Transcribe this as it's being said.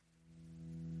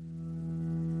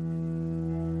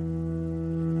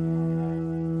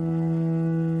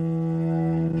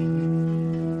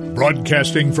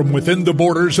Broadcasting from within the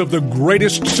borders of the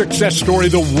greatest success story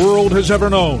the world has ever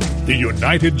known, the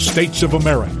United States of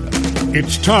America.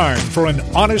 It's time for an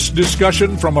honest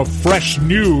discussion from a fresh,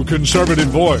 new conservative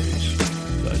voice.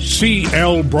 The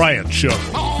C.L. Bryant Show.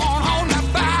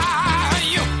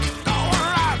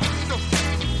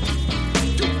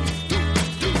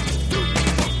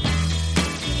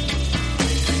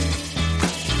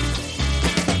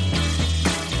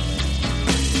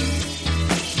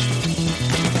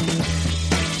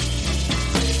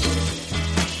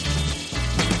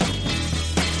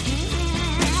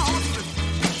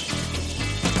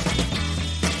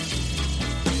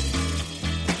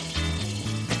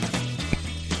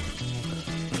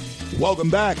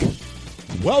 Welcome back.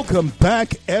 Welcome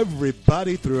back,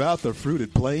 everybody, throughout the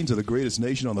fruited plains of the greatest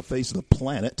nation on the face of the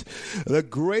planet. The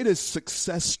greatest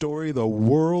success story the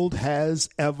world has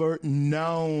ever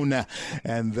known.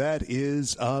 And that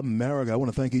is America. I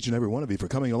want to thank each and every one of you for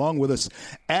coming along with us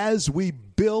as we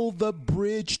build the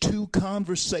bridge to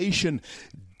conversation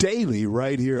daily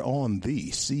right here on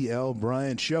the C.L.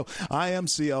 Bryant Show. I am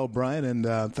C.L. Bryant,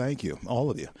 and thank you, all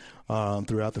of you,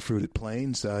 throughout the fruited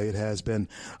plains. It has been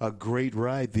a great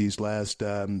ride these last,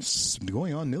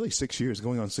 going on nearly 6 years,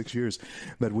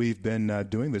 that we've been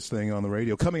doing this thing on the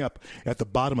radio. Coming up at the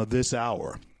bottom of this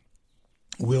hour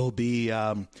will be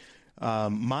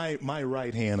my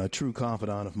right hand, a true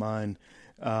confidant of mine,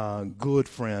 good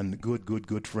friend,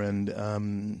 good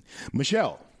friend,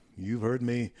 Michelle. You've heard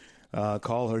me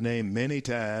call her name many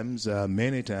times.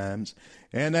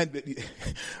 And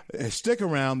stick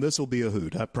around. This will be a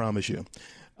hoot, I promise you.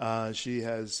 She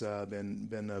has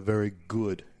been a very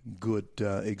good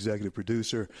executive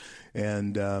producer,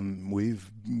 and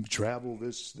we've traveled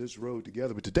this road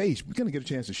together. But today we're going to get a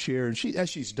chance to share, and as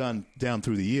she's done down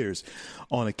through the years,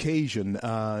 on occasion,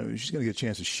 she's going to get a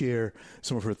chance to share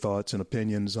some of her thoughts and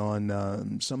opinions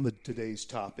on some of today's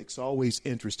topics. Always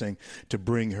interesting to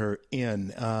bring her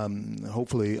in.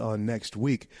 Hopefully on next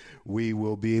week we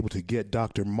will be able to get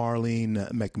Dr.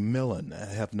 Marlene McMillan.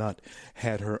 I have not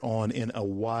had her on in a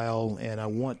while, and I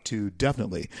want to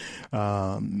definitely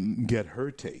get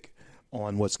her take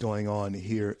on what's going on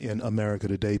here in America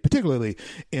today, particularly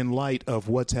in light of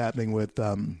what's happening with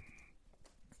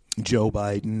Joe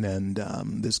Biden and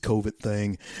this COVID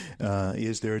thing.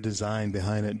 Is there a design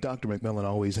behind it? Dr. McMillan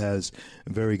always has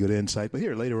very good insight. But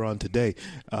here, later on today,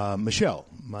 Michelle,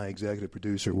 my executive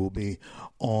producer, will be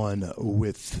on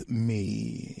with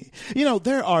me. You know,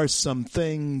 there are some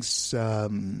things,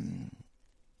 and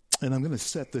I'm going to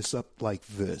set this up like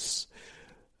this,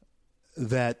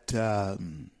 that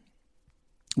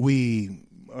we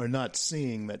are not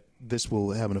seeing that this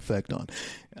will have an effect on.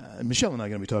 Michelle and I are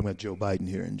going to be talking about Joe Biden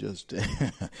here, and just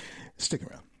stick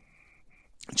around.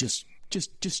 Just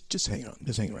hang on.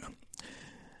 Just hang around.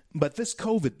 But this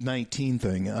COVID-19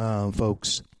 thing,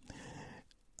 folks,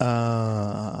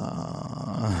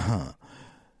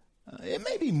 it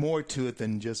may be more to it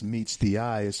than just meets the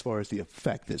eye as far as the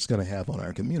effect it's going to have on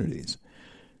our communities.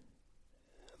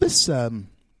 This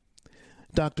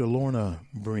Dr. Lorna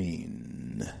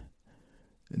Breen,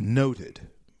 noted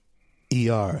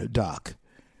ER doc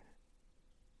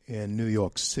in New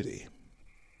York City.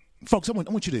 Folks, I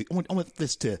want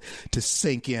this to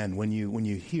sink in when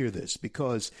you hear this,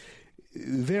 because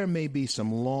there may be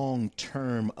some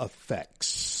long-term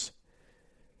effects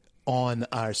on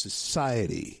our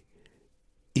society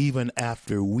even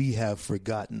after we have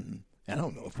forgotten. I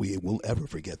don't know if we will ever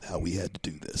forget how we had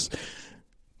to do this.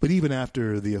 But even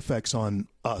after the effects on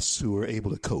us who are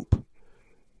able to cope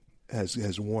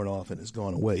has worn off and has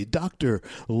gone away, Dr.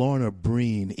 Lorna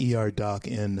Breen, ER doc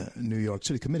in New York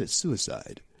City, committed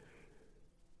suicide.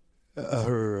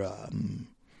 Her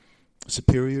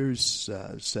superiors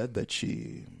said that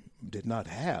she did not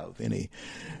have any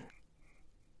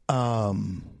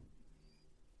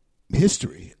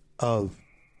history of,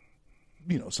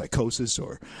 psychosis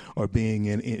or being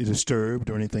disturbed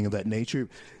or anything of that nature.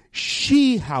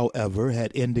 She, however,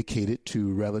 had indicated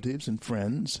to relatives and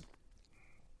friends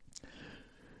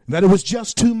that it was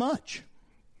just too much.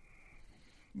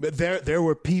 But there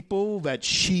were people that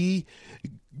she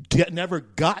never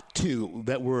got to,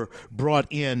 that were brought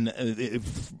in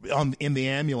the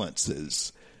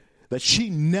ambulances, that she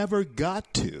never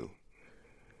got to,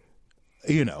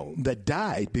 that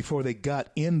died before they got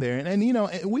in there. And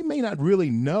we may not really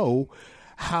know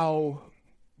how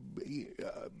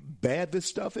bad this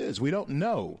stuff is. We don't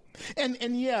know. And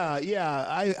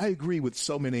I agree with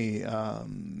so many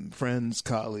friends,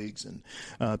 colleagues, and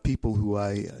people who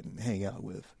I hang out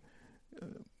with.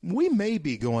 We may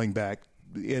be going back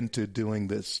into doing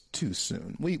this too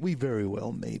soon. We very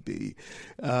well may be.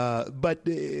 But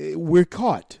we're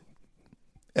caught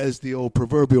as the old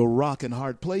proverbial rock and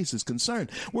hard place is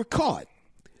concerned. We're caught.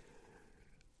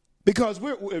 Because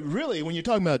we're really, when you're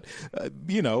talking about,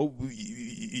 you're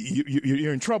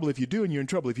in trouble if you do and you're in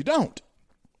trouble if you don't.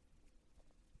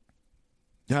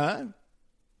 Huh?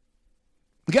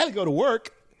 We got to go to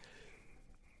work.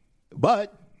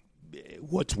 But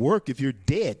what's work if you're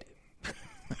dead?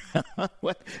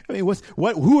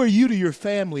 Who are you to your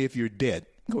family if you're dead?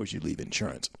 Of course, you leave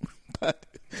insurance.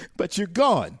 But you're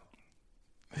gone.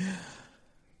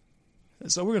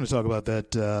 So we're going to talk about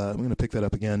that. I'm going to pick that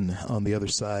up again on the other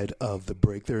side of the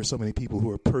break. There are so many people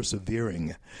who are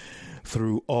persevering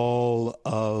through all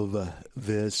of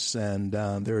this, and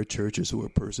there are churches who are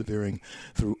persevering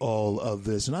through all of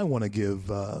this. And I want to give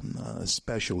a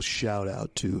special shout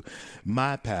out to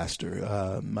my pastor,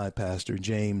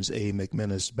 James A.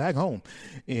 McMinnis, back home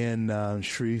in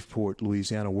Shreveport,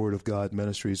 Louisiana, Word of God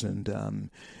Ministries,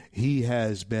 and he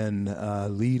has been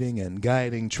leading and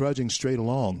guiding, trudging straight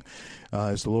along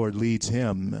as the Lord leads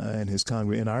him and his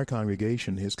our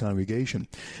congregation, his congregation,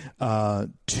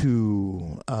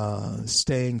 to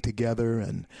staying together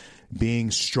and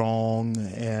being strong.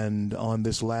 And on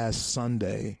this last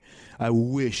Sunday, I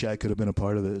wish I could have been a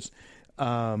part of this.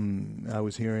 I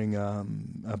was hearing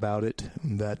about it,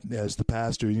 that as the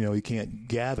pastor, he can't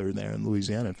gather there in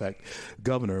Louisiana. In fact,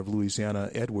 Governor of Louisiana,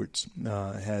 Edwards,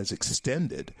 has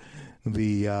extended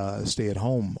the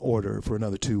stay-at-home order for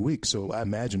another 2 weeks. So I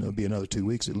imagine it'll be another 2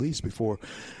 weeks at least before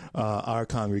our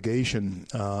congregation,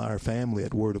 our family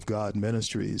at Word of God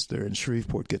Ministries there in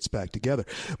Shreveport gets back together.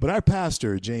 But our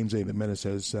pastor, James A. McMinnis,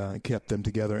 has kept them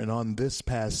together. And on this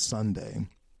past Sunday,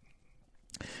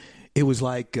 it was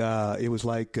like that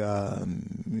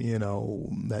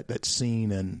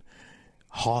scene in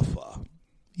Hoffa.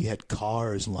 You had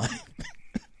cars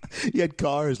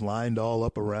lined all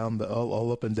up around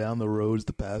all up and down the roads.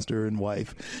 The pastor and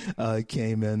wife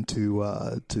came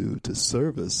into to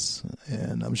service,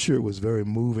 and I'm sure it was very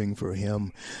moving for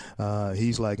him.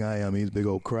 He's like I am. He's a big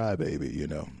old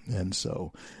crybaby, And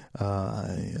so,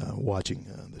 watching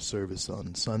the service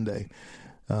on Sunday.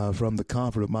 From the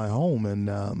comfort of my home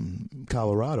in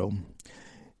Colorado,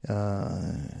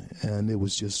 and it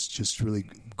was just really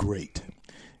great.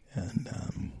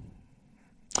 And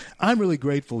I'm really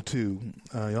grateful too.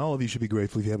 All of you should be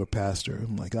grateful if you have a pastor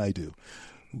like I do.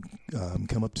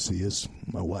 Come up to see us,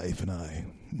 my wife and I,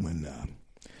 when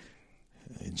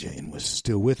Jane was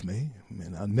still with me,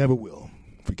 and I never will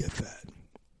forget that.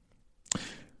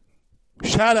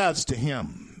 Shout outs to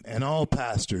him and all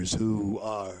pastors who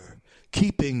are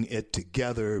keeping it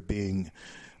together, being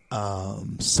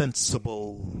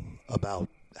sensible about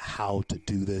how to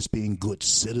do this, being good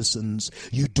citizens.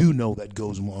 You do know that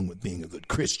goes along with being a good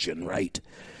Christian, right?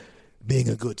 Being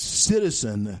a good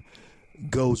citizen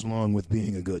goes along with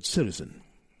being a good citizen.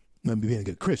 Being a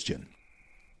good Christian.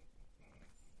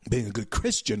 Being a good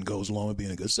Christian goes along with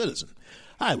being a good citizen.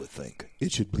 I would think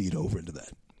it should bleed over into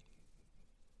that.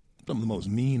 Some of the most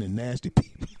mean and nasty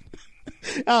people.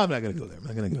 I'm not going to go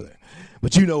there.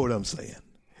 But you know what I'm saying.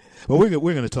 Well, we're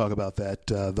going to talk about that,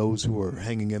 those who are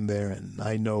hanging in there. And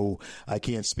I know I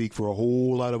can't speak for a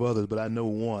whole lot of others, but I know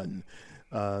one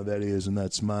that is, and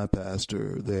that's my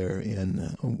pastor there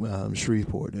in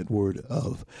Shreveport at Word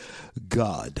of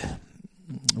God.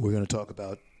 We're going to talk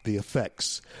about the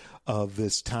effects of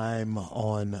this time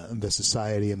on the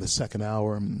society in the second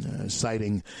hour,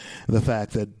 citing the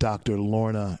fact that Dr.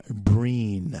 Lorna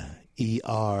Breen,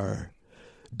 ER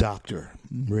doctor,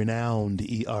 renowned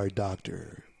ER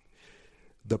doctor,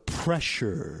 the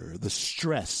pressure, the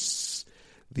stress,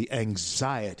 the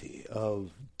anxiety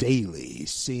of daily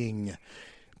seeing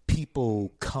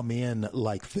people come in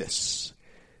like this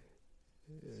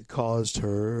caused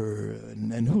her,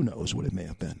 and who knows what it may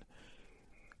have been,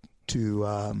 to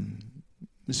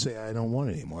say, I don't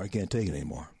want it anymore. I can't take it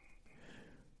anymore.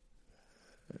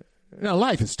 Now,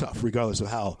 life is tough, regardless of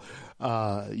how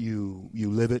you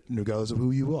live it, and regardless of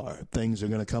who you are. Things are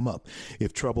going to come up.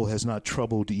 If trouble has not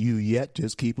troubled you yet,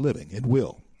 just keep living. It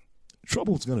will.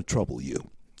 Trouble is going to trouble you.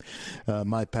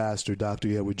 My pastor, Dr.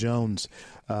 Edward Jones,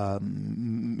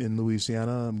 in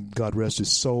Louisiana, God rest his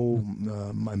soul,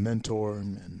 my mentor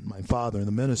and my father in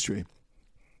the ministry,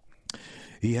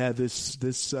 he had this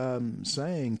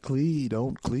saying, Clee,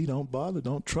 don't bother,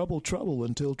 don't trouble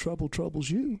until trouble troubles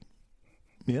you.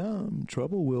 Yeah,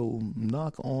 trouble will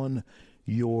knock on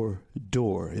your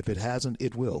door. If it hasn't,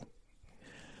 it will.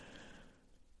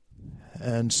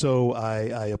 And so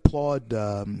I applaud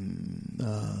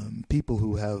people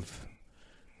who have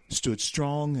stood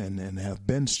strong and have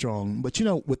been strong. But,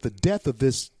 with the death of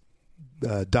this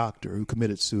doctor who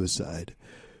committed suicide,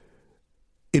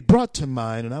 it brought to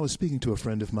mind, and I was speaking to a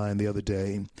friend of mine the other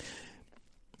day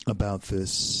about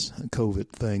this COVID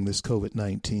thing, this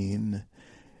COVID-19,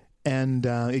 and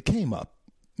it came up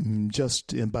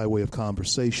just by way of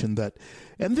conversation that,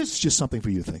 and this is just something for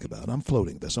you to think about. I'm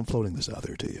floating this out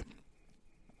there to you.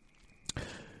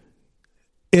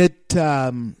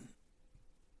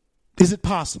 Is it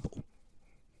possible?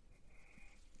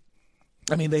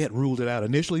 I mean, they had ruled it out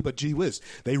initially, but gee whiz,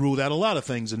 they ruled out a lot of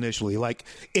things initially, like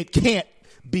it can't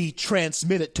be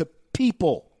transmitted to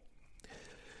people.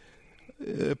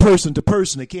 Person to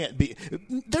person, it can't be.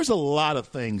 There's a lot of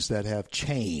things that have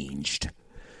changed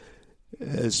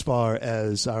as far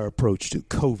as our approach to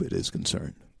COVID is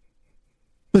concerned.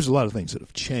 There's a lot of things that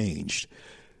have changed.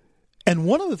 And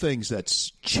one of the things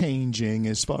that's changing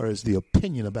as far as the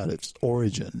opinion about its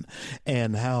origin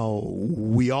and how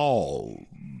we all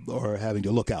are having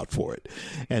to look out for it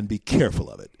and be careful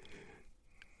of it.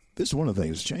 This is one of the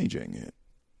things changing.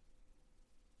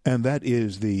 And that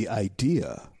is the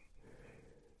idea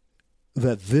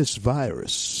that this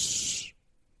virus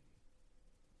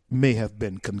may have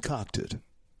been concocted.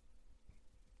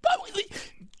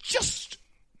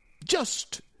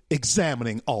 Just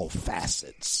examining all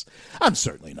facets. I'm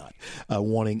certainly not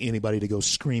wanting anybody to go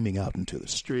screaming out into the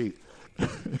street,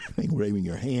 waving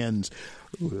your hands,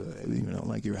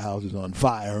 like your house is on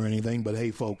fire or anything. But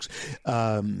hey, folks,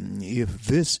 if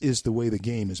this is the way the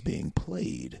game is being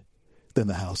played, then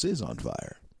the house is on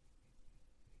fire.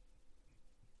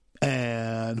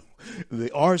 And the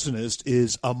arsonist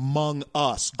is among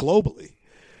us globally.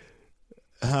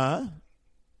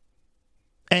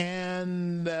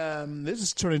 And this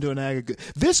is turning into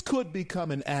this could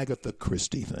become an Agatha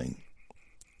Christie thing.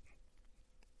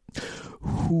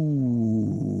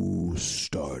 Who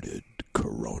started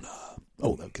Corona?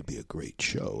 Oh, that could be a great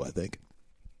show, I think.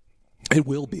 It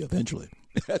will be eventually.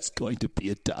 That's going to be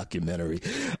a documentary,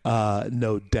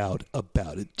 no doubt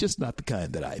about it. Just not the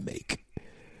kind that I make.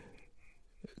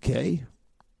 Okay?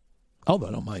 Although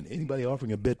I don't mind anybody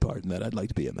offering a bit part in that. I'd like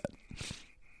to be in that.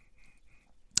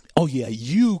 Oh, yeah,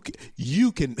 you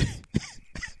can.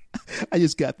 I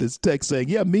just got this text saying,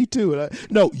 yeah, me too.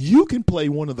 No, you can play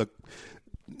one of the.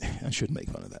 I shouldn't make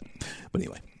fun of that. But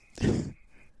anyway.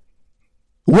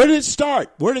 Where did it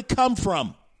start? Where did it come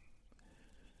from?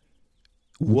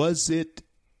 Was it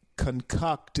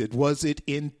concocted? Was it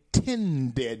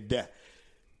intended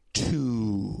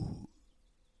to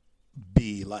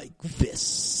be like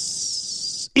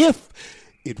this? If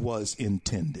it was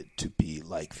intended to be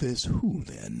like this, who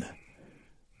then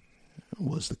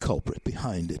was the culprit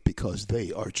behind it? Because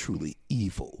they are truly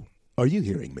evil. Are you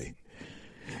hearing me?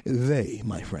 They,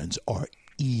 my friends, are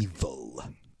evil.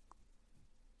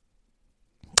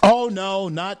 Oh, no,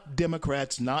 not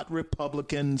Democrats, not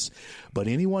Republicans, but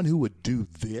anyone who would do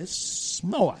this.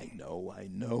 Oh, I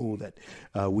know that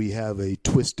we have a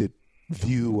twisted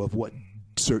view of what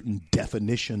certain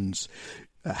definitions,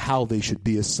 how they should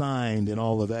be assigned and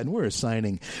all of that. And we're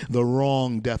assigning the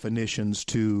wrong definitions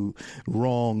to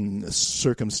wrong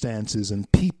circumstances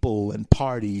and people and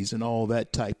parties and all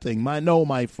that type thing.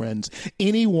 My friends,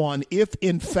 anyone, if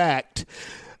in fact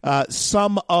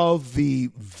some of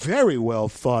the very well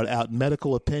thought out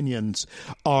medical opinions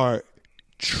are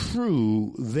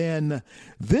true, then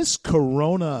this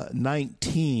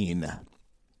COVID-19,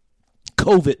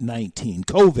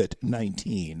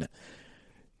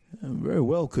 very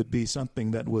well could be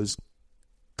something that was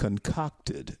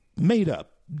concocted, made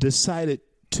up, decided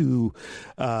to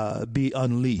be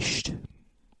unleashed.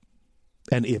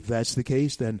 And if that's the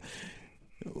case, then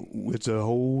it's a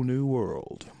whole new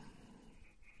world.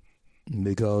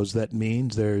 Because that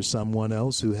means there's someone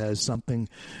else who has something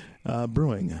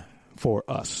brewing for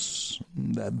us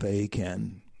that they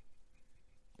can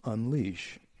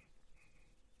unleash.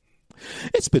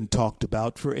 It's been talked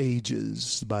about for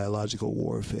ages, biological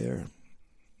warfare.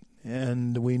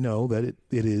 And we know that it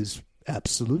is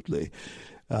absolutely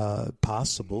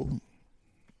possible.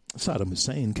 Saddam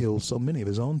Hussein killed so many of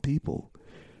his own people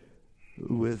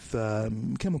with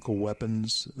chemical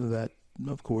weapons that,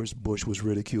 of course, Bush was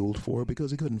ridiculed for because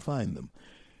he couldn't find them.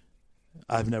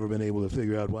 I've never been able to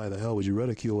figure out why the hell would you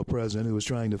ridicule a president who was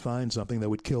trying to find something that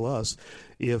would kill us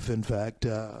if, in fact,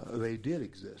 they did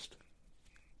exist.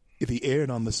 If he erred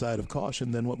on the side of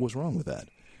caution, then what was wrong with that?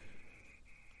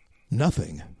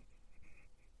 Nothing.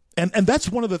 And that's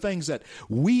one of the things that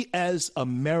we as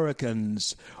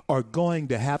Americans are going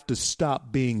to have to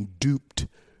stop being duped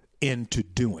into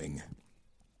doing.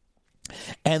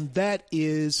 And that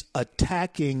is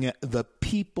attacking the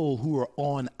people who are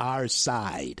on our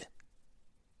side.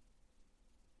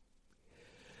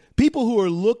 people who are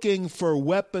looking for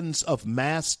weapons of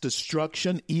mass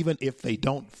destruction, even if they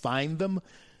don't find them,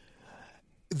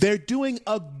 they're doing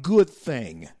a good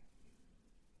thing.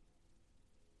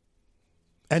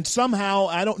 And somehow,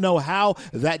 I don't know how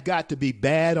that got to be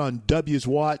bad on W's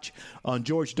watch, on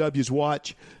George W.'s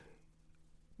watch,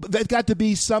 but that got to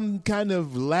be some kind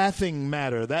of laughing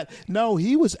matter. No,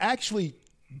 he was actually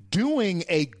doing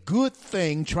a good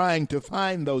thing trying to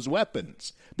find those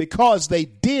weapons because they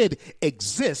did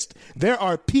exist. There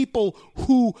are people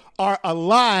who are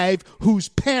alive whose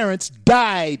parents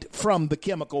died from the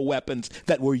chemical weapons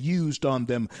that were used on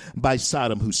them by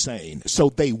Saddam Hussein. So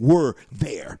they were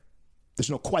there. There's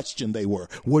no question they were.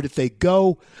 Where did they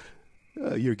go?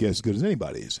 Your guess as good as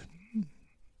anybody's.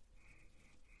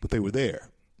 But they were there.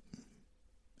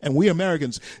 And we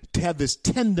Americans have this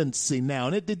tendency now,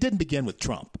 and it didn't begin with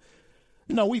Trump.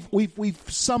 No, we've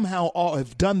somehow all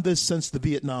have done this since the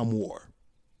Vietnam War.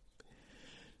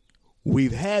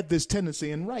 We've had this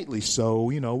tendency, and rightly so.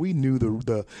 We knew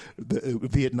the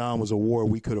Vietnam was a war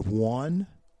we could have won.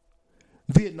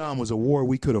 Vietnam was a war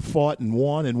we could have fought and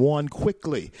won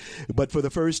quickly. But for the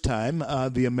first time,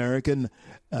 the American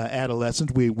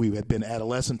adolescent, we had been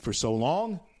adolescent for so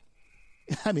long.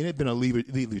 I mean, it had been a leave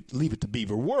it to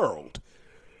Beaver world.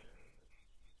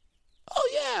 Oh,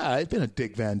 yeah, it's been a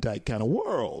Dick Van Dyke kind of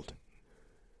world.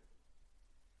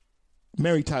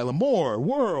 Mary Tyler Moore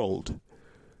world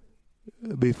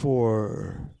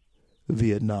before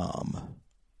Vietnam.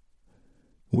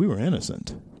 We were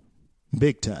innocent,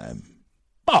 big time.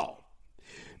 Oh,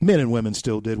 men and women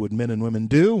still did what men and women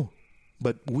do,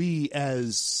 but we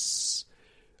as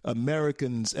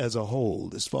Americans as a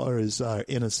whole, as far as our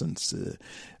innocence,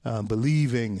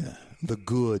 believing the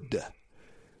good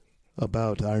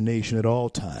about our nation at all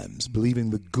times, believing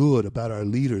the good about our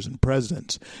leaders and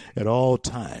presidents at all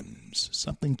times,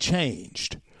 something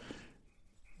changed.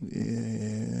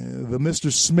 The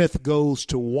Mr. Smith goes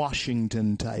to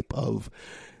Washington type of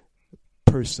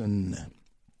person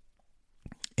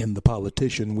in the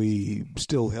politician. We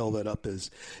still held that up as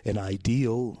an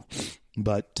ideal,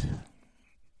 but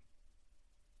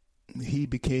he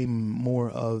became more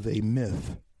of a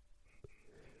myth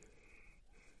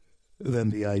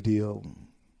than the ideal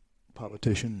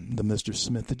politician, the Mr.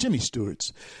 Smith. The Jimmy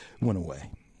Stewarts went away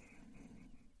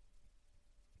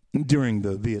during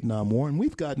the Vietnam War, and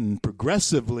we've gotten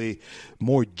progressively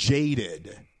more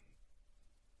jaded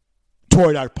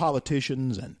toward our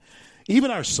politicians and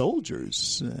even our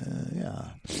soldiers.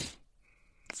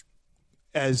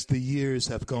 As the years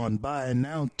have gone by, and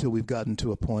now till we've gotten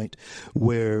to a point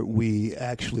where we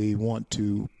actually want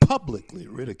to publicly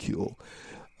ridicule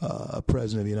a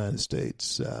president of the United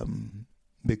States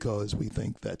because we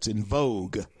think that's in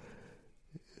vogue,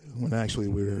 when actually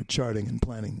we're charting and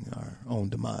planning our own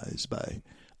demise by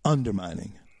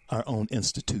undermining our own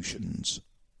institutions.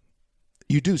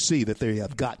 You do see that they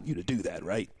have gotten you to do that,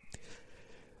 right?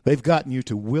 They've gotten you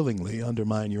to willingly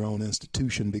undermine your own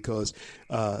institution because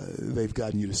they've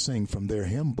gotten you to sing from their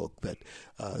hymn book that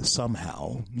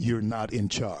somehow you're not in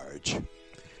charge.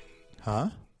 Huh?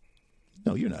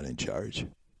 No, you're not in charge.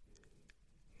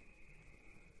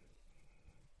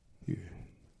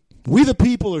 We the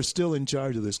people are still in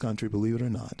charge of this country, believe it or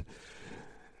not.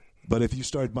 But if you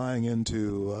start buying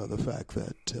into the fact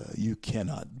that you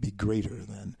cannot be greater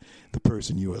than the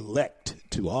person you elect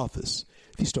to office,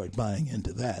 if you start buying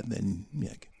into that, then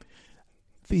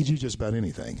feeds you just about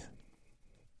anything.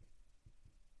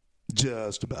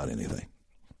 Just about anything.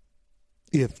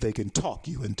 If they can talk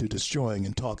you into destroying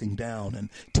and talking down and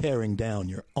tearing down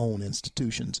your own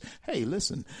institutions. Hey,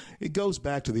 listen, it goes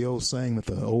back to the old saying that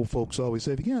the old folks always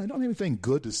say, I don't have anything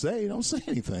good to say. Don't say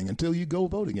anything until you go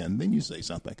vote again. Then you say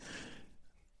something.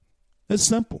 It's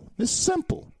simple. It's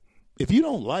simple. If you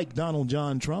don't like Donald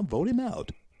John Trump, vote him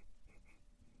out.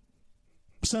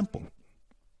 Simple.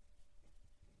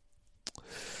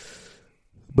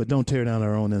 But don't tear down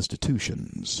our own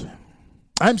institutions.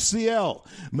 I'm CL.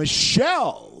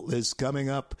 Michelle is coming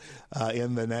up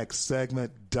in the next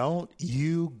segment. Don't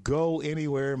you go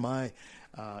anywhere. My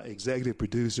executive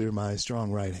producer, my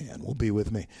strong right hand, will be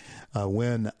with me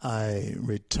when I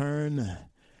return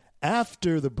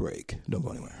after the break. Don't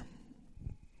go anywhere.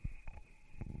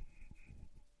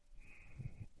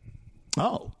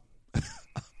 Oh.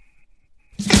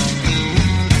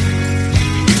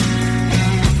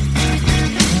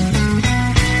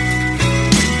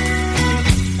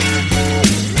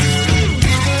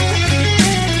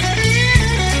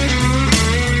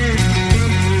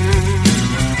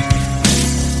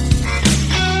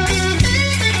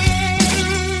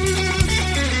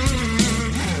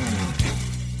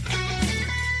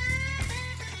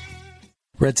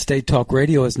 Red State Talk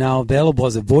Radio is now available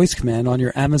as a voice command on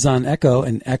your Amazon Echo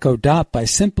and Echo Dot by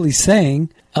simply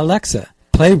saying, Alexa,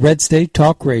 play Red State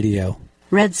Talk Radio.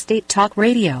 Red State Talk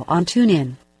Radio on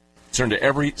TuneIn. Concern to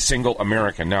every single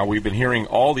American. Now, we've been hearing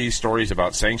all these stories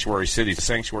about sanctuary cities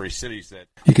that...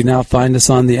 You can now find us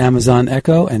on the Amazon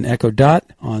Echo and Echo Dot,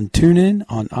 on TuneIn,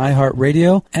 on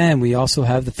iHeartRadio, and we also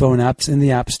have the phone apps in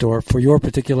the App Store for your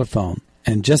particular phone.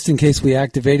 And just in case we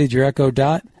activated your Echo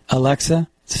Dot, Alexa,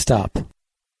 stop.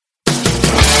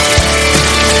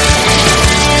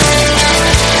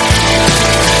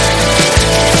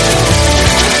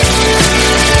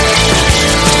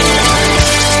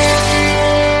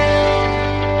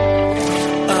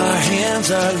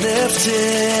 Are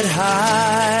lifted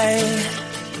high.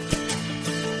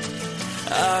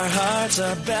 Our hearts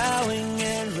are bowing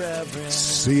in reverence.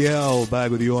 CL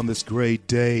back with you on this great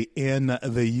day in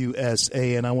the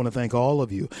USA, and I want to thank all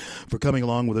of you for coming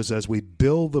along with us as we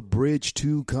build the bridge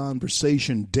to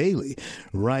conversation daily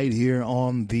right here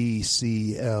on the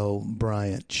CL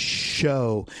Bryant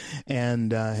Show.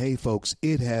 And hey folks,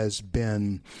 it has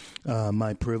been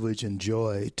my privilege and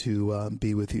joy to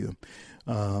be with you.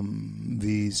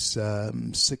 These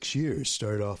 6 years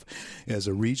started off as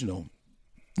a regional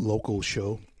local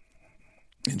show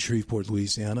in Shreveport,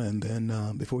 Louisiana, and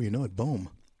then before you know it, boom.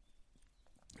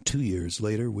 2 years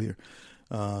later, we're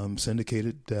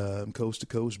syndicated coast to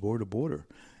coast, border to border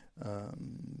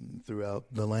throughout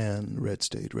the land. Red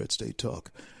State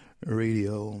Talk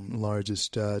Radio,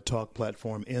 largest talk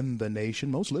platform in the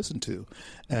nation, most listened to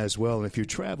as well. And if you're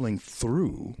traveling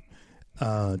through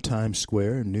Times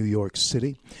Square in New York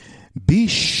City, be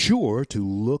sure to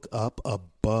look up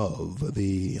above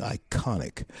the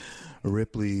iconic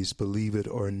Ripley's Believe It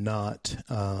or Not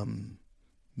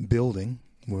building,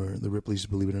 where the Ripley's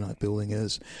Believe It or Not building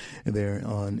is there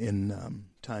in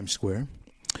Times Square.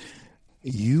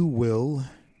 You will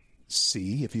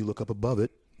see, if you look up above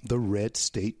it, the Red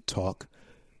State Talk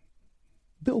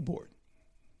billboard.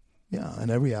 Yeah, and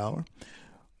every hour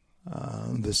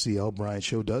the CL Bryant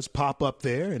Show does pop up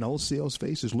there, and old CL's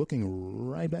face is looking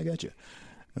right back at you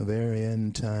there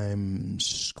in Times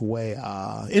Square,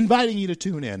 inviting you to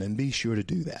tune in, and be sure to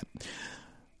do that.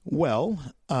 Well,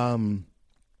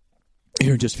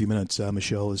 here in just a few minutes,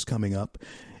 Michelle is coming up,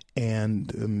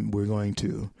 and we're going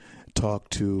to talk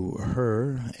to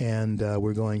her, and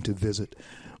we're going to visit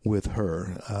with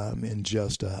her in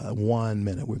just 1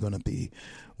 minute. We're going to be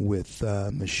with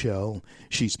Michelle.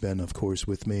 She's been, of course,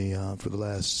 with me for the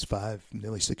last 5,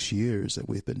 nearly 6 years that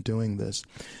we've been doing this.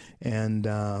 And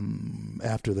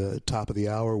after the top of the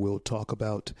hour, we'll talk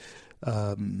about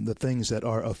the things that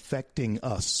are affecting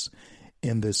us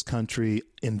in this country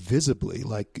invisibly,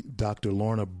 like Dr.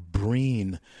 Lorna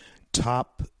Breen,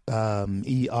 top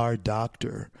ER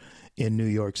doctor in New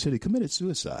York City, committed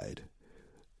suicide.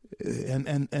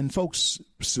 And folks,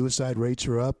 suicide rates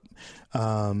are up.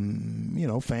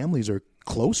 Families are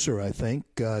closer, I think,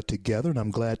 together, and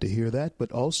I'm glad to hear that.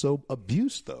 But also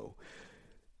abuse, though,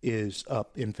 is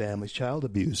up in families. Child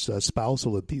abuse,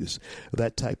 spousal abuse,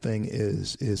 that type thing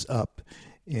is up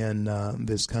in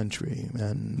this country.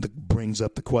 And that brings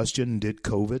up the question, did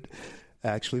COVID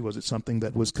actually, was it something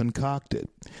that was concocted?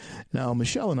 Now,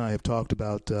 Michelle and I have talked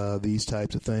about these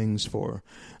types of things for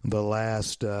the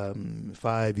last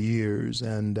 5 years.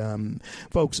 And,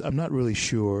 folks, I'm not really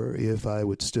sure if I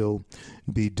would still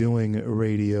be doing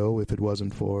radio if it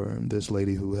wasn't for this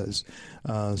lady who has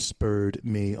spurred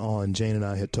me on. Jane and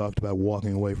I had talked about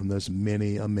walking away from this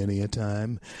many a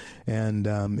time. And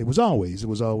it was always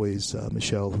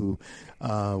Michelle who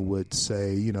would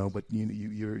say, but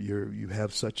you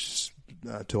have such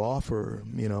to offer,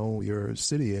 your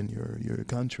city and your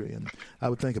country. And I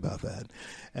would think about that.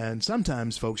 And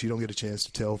sometimes, folks, you don't get a chance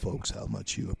to tell folks how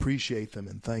much you appreciate them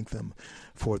and thank them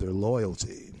for their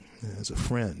loyalty as a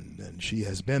friend. And she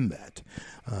has been that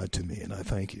to me, and I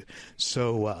thank you.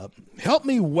 So help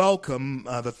me welcome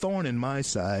the thorn in my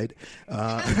side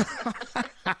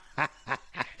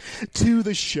to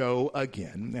the show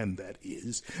again, and that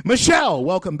is Michelle.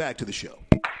 Welcome back to the show.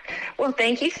 Well,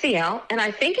 thank you, CL. And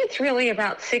I think it's really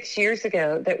about 6 years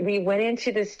ago that we went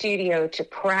into the studio to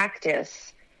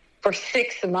practice for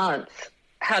 6 months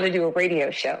how to do a radio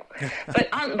show. But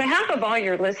on behalf of all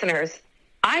your listeners,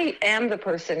 I am the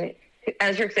person,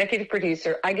 as your executive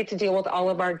producer, I get to deal with all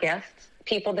of our guests,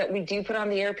 people that we do put on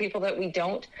the air, people that we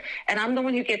don't. And I'm the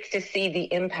one who gets to see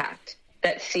the impact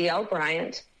that CL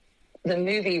Bryant, the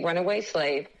movie Runaway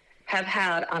Slave, have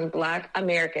had on Black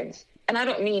Americans. And I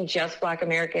don't mean just Black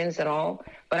Americans at all,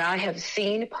 but I have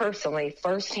seen personally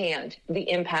firsthand the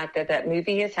impact that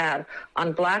movie has had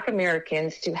on Black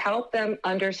Americans to help them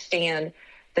understand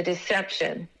the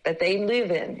deception that they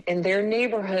live in their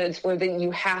neighborhoods where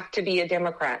you have to be a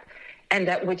Democrat, and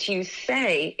that what you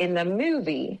say in the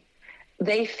movie,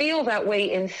 they feel that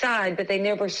way inside, but they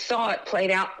never saw it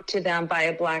played out to them by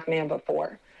a black man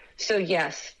before. So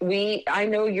yes, I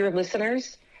know your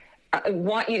listeners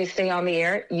want you to stay on the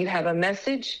air. You have a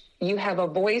message, you have a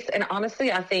voice, and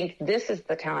honestly, I think this is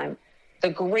the time, the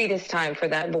greatest time for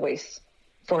that voice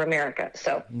for America.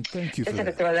 So thank you. Just had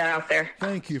to throw that out there.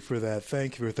 Thank you for that.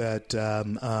 Thank you for that.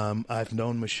 I've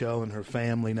known Michelle and her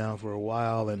family now for a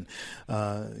while, and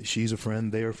she's a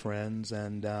friend. They're friends,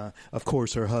 and of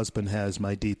course, her husband has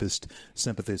my deepest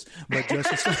sympathies. But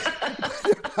Justice.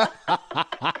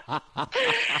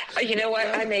 You know what?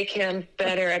 I make him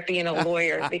better at being a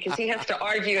lawyer because he has to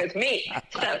argue with me.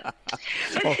 But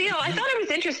Seal, I thought it was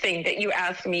interesting that you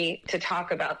asked me to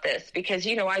talk about this because,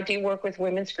 I do work with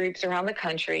women's groups around the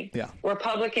country,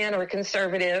 Republican or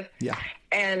conservative. Yeah.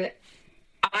 And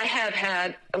I have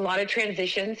had a lot of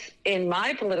transitions in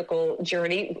my political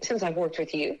journey since I've worked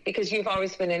with you because you've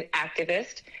always been an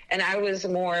activist and I was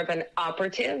more of an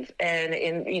operative and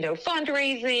in,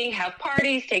 fundraising, have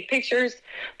parties, take pictures,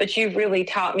 but you've really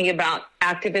taught me about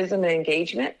activism and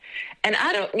engagement. And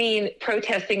I don't mean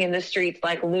protesting in the streets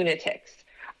like lunatics.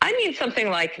 I mean something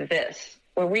like this,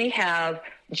 where we have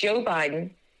Joe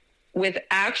Biden with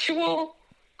actual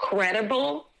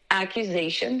credible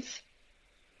accusations.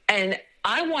 And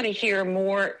I want to hear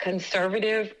more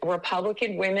conservative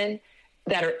Republican women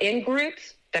that are in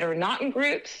groups, that are not in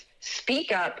groups,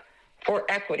 speak up for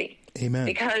equity. Amen.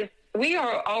 Because we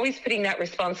are always putting that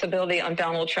responsibility on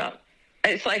Donald Trump.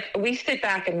 It's like we sit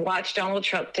back and watch Donald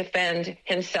Trump defend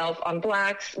himself on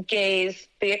blacks, gays,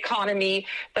 the economy,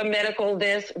 the medical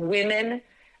this, women.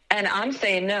 And I'm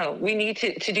saying, no, we need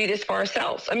to do this for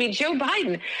ourselves. I mean, Joe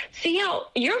Biden,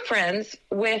 you're friends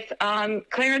with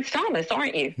Clarence Thomas,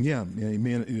 aren't you? Yeah,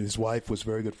 me and his wife was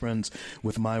very good friends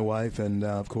with my wife. And,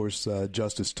 of course,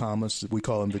 Justice Thomas, we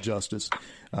call him the Justice.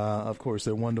 Of course,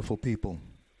 they're wonderful people.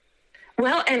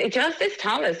 Well, and Justice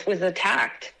Thomas was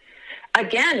attacked,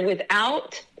 again,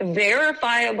 without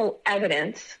verifiable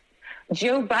evidence.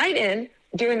 Joe Biden,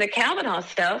 during the Kavanaugh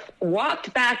stuff,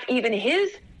 walked back even his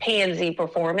pansy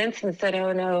performance and said,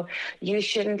 oh, no, you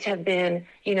shouldn't have been,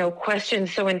 questioned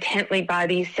so intently by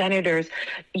these senators.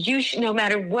 No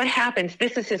matter what happens,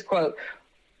 this is his quote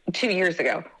 2 years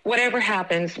ago, whatever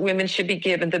happens, women should be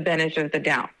given the benefit of the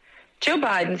doubt. Joe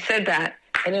Biden said that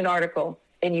in an article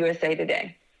in USA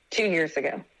Today 2 years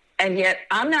ago. And yet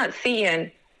I'm not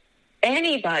seeing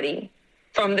anybody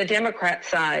from the Democrat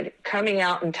side coming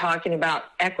out and talking about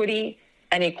equity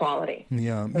and equality.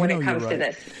 Yeah, when it comes to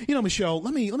this. Michelle,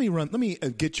 let me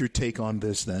get your take on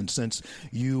this then, since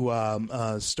you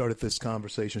started this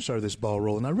conversation, started this ball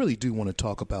rolling. I really do want to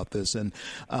talk about this, and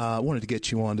I wanted to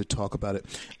get you on to talk about it.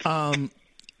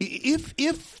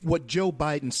 If what Joe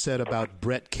Biden said about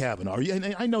Brett Kavanaugh,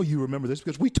 and I know you remember this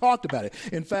because we talked about it.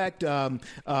 In fact,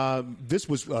 this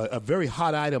was a very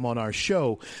hot item on our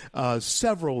show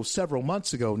several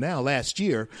months ago now, last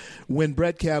year, when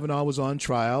Brett Kavanaugh was on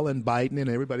trial and Biden and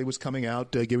everybody was coming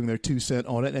out giving their 2 cents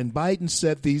on it. And Biden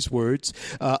said these words,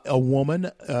 a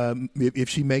woman, if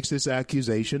she makes this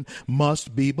accusation,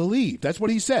 must be believed. That's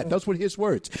what he said. That's what his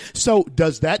words. So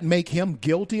does that make him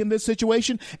guilty in this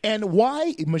situation? And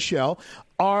why, Michelle,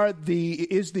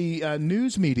 is the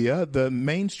news media, the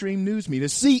mainstream news media,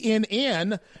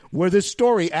 CNN, where this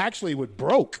story actually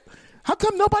broke? How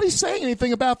come nobody's saying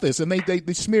anything about this? And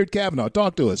they smeared Kavanaugh.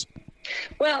 Talk to us.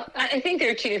 Well, I think there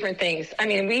are two different things. I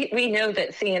mean, we know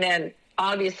that CNN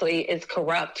obviously is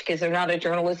corrupt because they're not a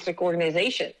journalistic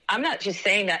organization. I'm not just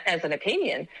saying that as an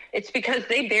opinion. It's because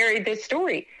they buried this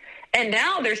story. And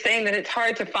now they're saying that it's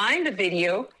hard to find the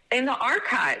video in the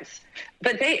archives.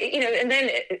 But they, and then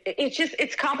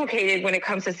it's complicated when it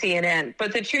comes to CNN.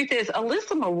 But the truth is,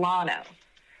 Alyssa Milano,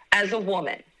 as a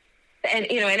woman, and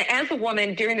as a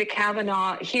woman during the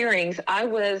Kavanaugh hearings, I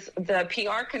was the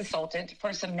PR consultant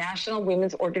for some national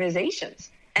women's organizations.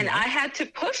 And I had to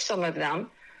push some of them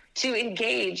to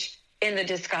engage in the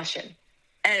discussion.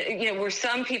 And, where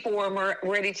some people were more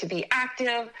ready to be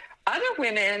active, other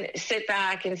women sit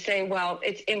back and say, well,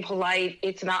 it's impolite.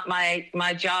 It's not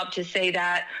my job to say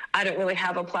that. I don't really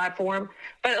have a platform.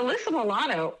 But Alyssa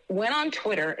Milano went on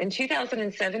Twitter in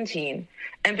 2017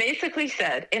 and basically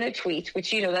said in a tweet,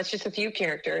 which, that's just a few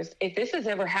characters, if this has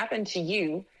ever happened to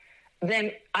you,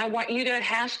 then I want you to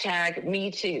hashtag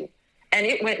Me Too. And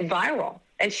it went viral.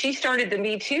 And she started the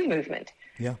Me Too movement.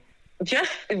 Yeah.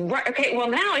 Okay, well,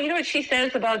 now, you know what she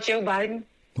says about Joe Biden?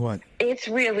 What? It's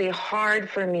really hard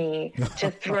for me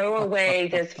to throw away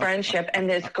this friendship and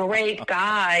this great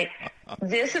guy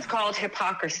This is called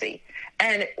hypocrisy.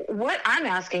 And what I'm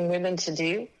asking women to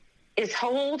do is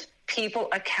hold people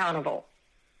accountable.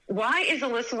 Why is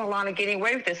Alyssa Milano getting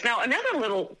away with this? Now, another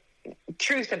little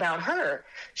truth about her,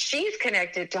 she's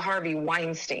connected to Harvey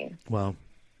Weinstein. Wow.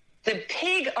 The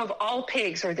pig of all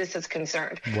pigs where this is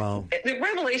concerned. Wow. The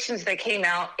revelations that came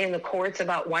out in the courts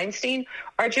about Weinstein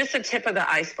are just the tip of the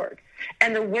iceberg.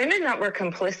 And the women that were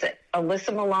complicit,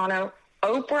 Alyssa Milano,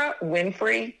 Oprah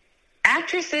Winfrey,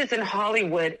 actresses in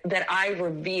Hollywood that I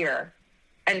revere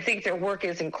and think their work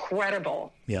is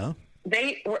incredible. Yeah.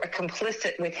 They were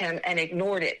complicit with him and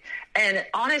ignored it. And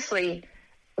honestly,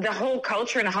 the whole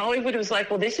culture in Hollywood was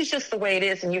like, well, this is just the way it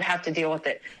is and you have to deal with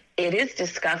it. It is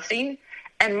disgusting.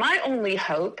 And my only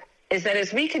hope is that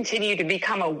as we continue to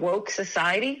become a woke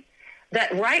society,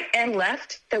 that right and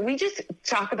left, that we just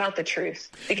talk about the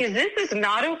truth. Because this is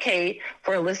not okay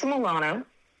for Alyssa Milano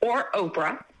or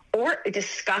Oprah or a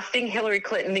disgusting Hillary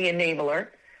Clinton, the enabler,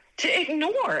 to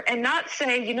ignore and not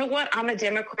say, you know what, I'm a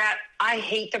Democrat, I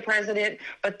hate the president,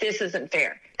 but this isn't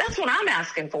fair. That's what I'm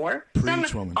asking for. Preach,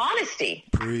 some woman. Honesty.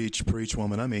 Preach,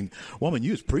 woman. I mean, woman,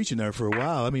 you was preaching there for a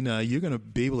while. I mean, you're going to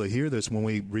be able to hear this when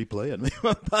we replay it.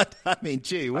 But, I mean,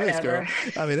 gee whiz, girl.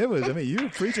 I mean, you were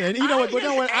preaching. And you know what?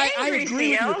 I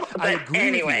agree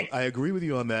with you. I agree with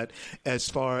you on that as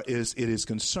far as it is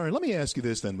concerned. Let me ask you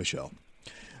this then, Michelle.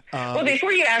 Well,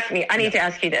 before you ask me, I need to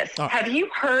ask you this. Have you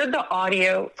heard the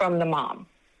audio from the mom?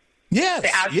 Yes.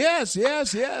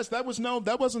 That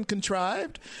wasn't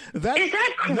contrived. Is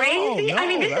that crazy? No, I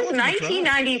mean, this is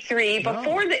 1993, contrived.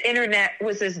 before the internet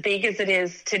was as big as it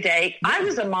is today. Yeah. I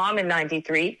was a mom in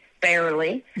 93,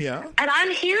 barely. Yeah. And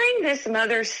I'm hearing this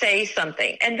mother say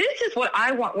something. And this is what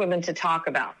I want women to talk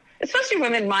about, especially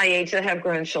women my age that have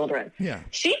grown children. Yeah.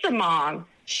 She's a mom.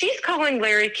 She's calling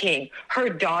Larry King. Her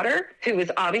daughter, who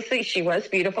is obviously, she was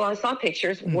beautiful. I saw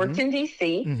pictures, worked in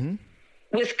D.C.,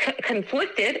 was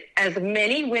conflicted, as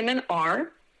many women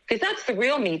are, because that's the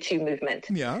real Me Too movement.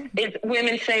 Yeah.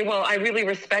 Women say, well, I really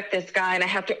respect this guy, and I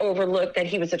have to overlook that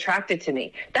he was attracted to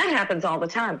me. That happens all the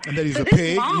time. And that he's a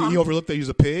pig? You overlooked that he's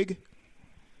a pig?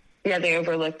 Yeah, they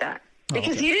overlooked that.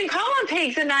 Because you didn't call on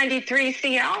pigs in 93,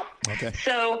 CL. Okay.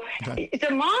 So the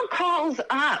mom calls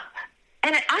up.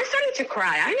 And I started to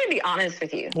cry. I'm going to be honest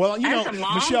with you. Well,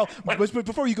 mom, Michelle, but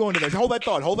before you go into that, hold that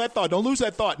thought. Don't lose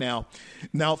that thought now.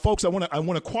 Now, folks, I want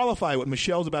to qualify what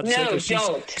Michelle's about to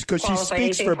say. Because she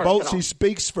speaks for both. She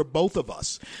speaks for both of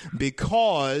us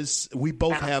because we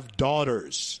both have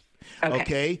daughters.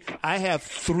 Okay? I have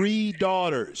 3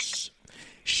 daughters.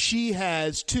 She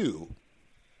has 2.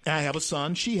 I have a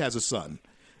son. She has a son.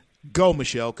 Go,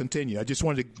 Michelle. Continue. I just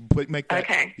wanted to make that.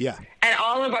 Okay. Yeah. And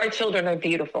all of our children are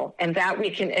beautiful, and that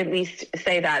we can at least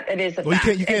say that it is a fact.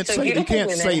 You can't say that. You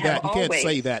can't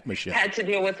say that, Michelle. Had to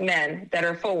deal with men that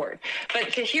are forward,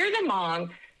 but to hear the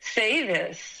mom say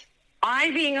this,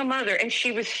 I being a mother, and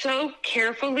she was so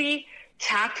carefully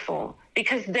tactful.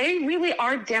 Because they really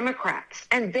are Democrats,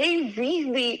 and they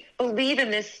really believe in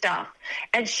this stuff.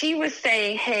 And she was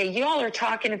saying, hey, y'all are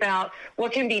talking about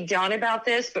what can be done about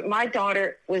this, but my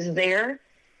daughter was there,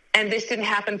 and this didn't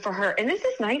happen for her. And this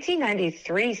is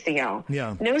 1993, CL.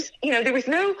 Yeah. There was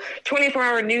no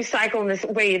 24-hour news cycle in this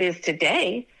way it is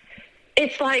today.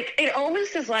 It's like, it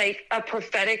almost is like a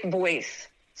prophetic voice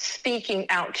speaking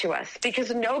out to us,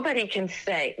 because nobody can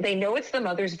say, they know it's the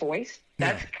mother's voice.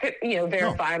 That's,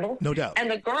 verifiable. No doubt. And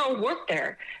the girl worked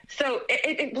there. So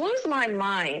it blows my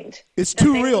mind. It's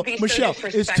too real, Michelle.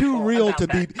 It's too real to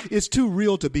be. It's too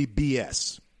real to be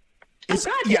BS.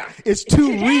 It's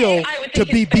too real to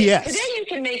be BS. Today you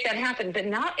can make that happen, but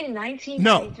not in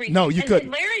 1993. No, you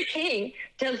couldn't. Larry King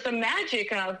does the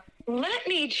magic of, let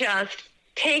me just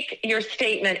take your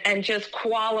statement and just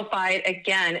qualify it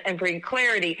again and bring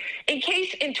clarity in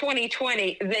case in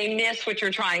 2020 they miss what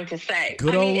you're trying to say.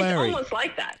 Good old Larry. It's almost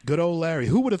like that. Good old Larry.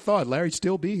 Who would have thought Larry'd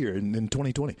still be here in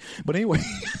 2020? But anyway.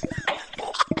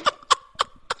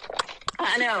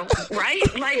 I know,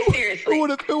 right? Like, seriously. Who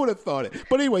would have thought it?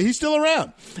 But anyway, he's still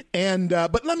around. And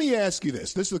but let me ask you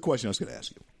this. This is the question I was going to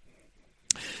ask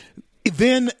you.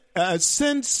 Then,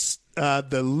 since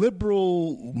the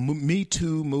liberal Me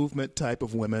Too movement type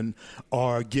of women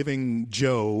are giving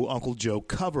Uncle Joe,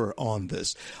 cover on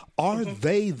this, are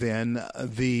they then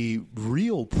the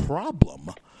real problem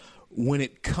when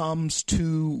it comes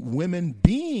to women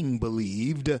being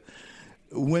believed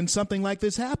when something like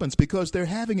this happens? Because they're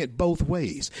having it both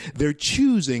ways. They're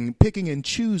picking and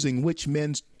choosing which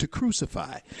men to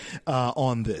crucify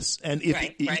on this. And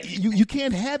if you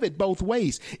can't have it both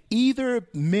ways. Either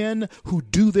men who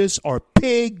do this are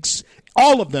pigs,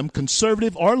 all of them,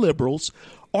 conservative or liberals,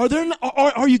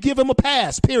 Are you give them a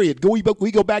pass? Period. We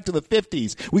go back to the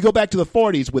 50s. We go back to the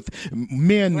 40s with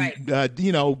men,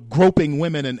 right. Groping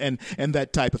women and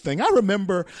that type of thing. I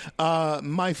remember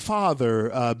my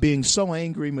father being so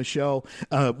angry, Michelle,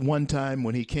 one time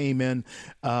when he came in.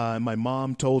 My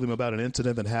mom told him about an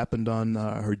incident that happened on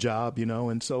her job,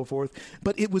 and so forth.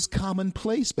 But it was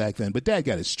commonplace back then. But Dad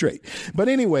got it straight. But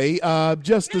anyway, but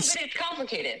it's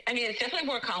complicated. I mean, it's definitely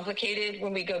more complicated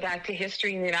when we go back to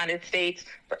history in the United States.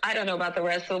 I don't know about the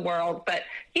rest of the world, but,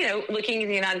 looking in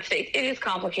the United States, it is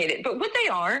complicated. But what they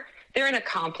are, they're an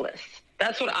accomplice.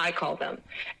 That's what I call them.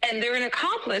 And they're an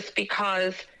accomplice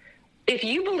because if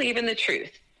you believe in the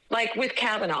truth, like with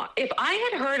Kavanaugh, if I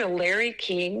had heard a Larry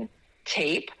King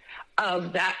tape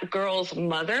of that girl's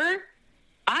mother,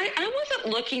 I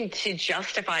wasn't looking to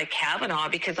justify Kavanaugh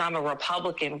because I'm a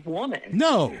Republican woman.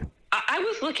 No. I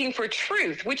was looking for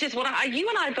truth, which is what you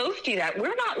and I both do that.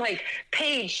 We're not like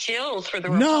paid shills for the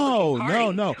Republican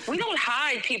Party. No. We don't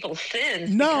hide people's sins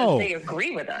because they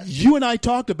agree with us. You and I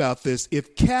talked about this.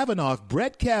 If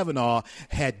Brett Kavanaugh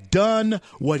had done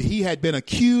what he had been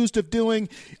accused of doing,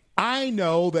 I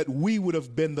know that we would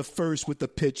have been the first with the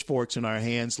pitchforks in our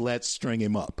hands. Let's string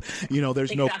him up.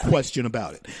 There's no question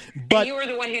about it. But and you were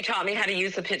the one who taught me how to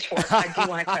use the pitchfork. I do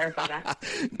want to clarify that.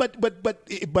 But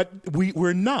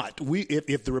we're not.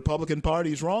 If the Republican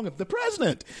Party is wrong, if the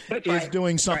president is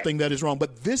doing something that is wrong.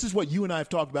 But this is what you and I have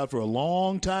talked about for a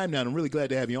long time now. And I'm really glad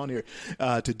to have you on here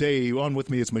today. On with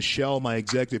me is Michelle, my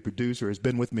executive producer, has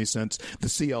been with me since the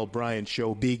C.L. Bryant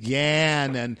Show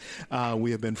began, and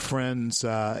we have been friends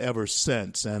ever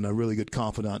since, and a really good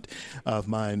confidant of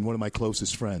mine, one of my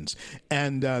closest friends.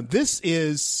 And this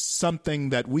is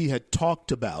something that we had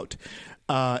talked about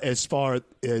as far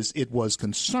as it was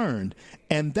concerned,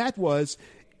 and that was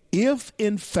if,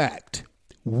 in fact,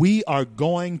 we are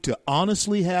going to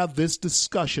honestly have this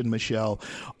discussion, Michelle,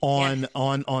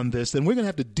 on this, then we're going to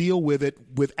have to deal with it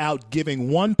without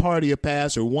giving one party a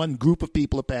pass or one group of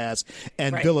people a pass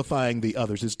and vilifying the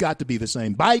others. It's got to be the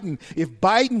same. What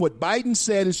Biden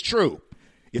said is true,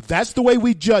 if that's the way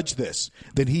we judge this,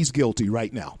 then he's guilty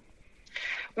right now.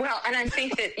 Well, and I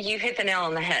think that you hit the nail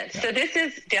on the head. So this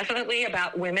is definitely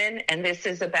about women, and this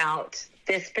is about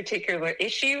this particular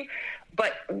issue.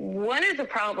 But one of the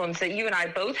problems that you and I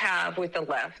both have with the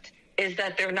left is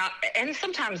that they're not, and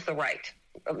sometimes the right,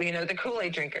 the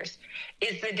Kool-Aid drinkers,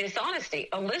 is the dishonesty.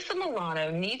 Alyssa Milano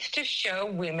needs to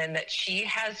show women that she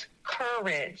has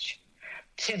courage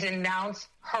to denounce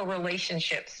her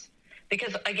relationships.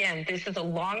 Because, again, this is a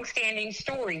long-standing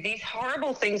story. These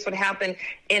horrible things would happen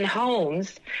in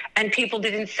homes, and people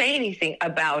didn't say anything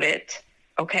about it.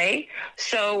 Okay,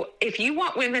 so if you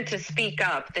want women to speak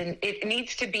up, then it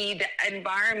needs to be the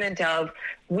environment of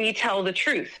we tell the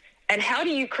truth. And how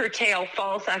do you curtail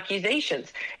false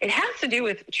accusations? It has to do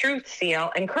with truth,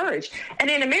 CL, and courage. And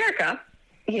in America,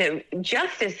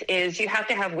 justice is you have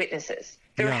to have witnesses.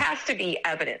 There has to be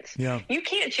evidence. Yeah. You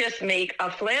can't just make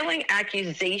a flailing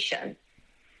accusation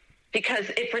because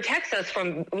it protects us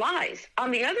from lies. On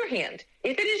the other hand,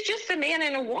 if it is just a man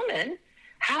and a woman,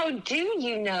 how do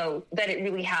you know that it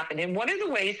really happened? And one of the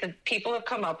ways that people have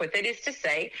come up with it is to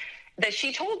say that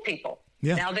she told people.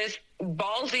 Yeah. Now, this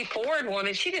ballsy Ford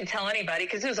woman, she didn't tell anybody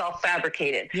because it was all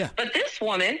fabricated. Yeah. But this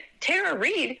woman, Tara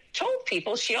Reid, told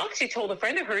people. She actually told a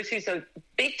friend of hers who's a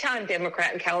big-time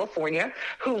Democrat in California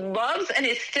who loves and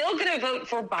is still going to vote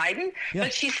for Biden. Yeah.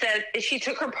 But she said she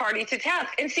took her party to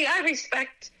task. And see, I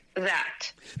respect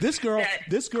that.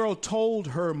 This girl told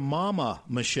her mama,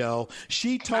 Michelle.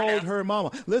 She told her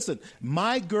mama. Listen,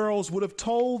 my girls would have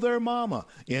told their mama.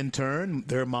 In turn,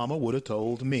 their mama would have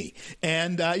told me.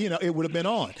 And it would have been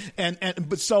on.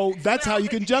 But so that's how you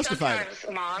can justify it.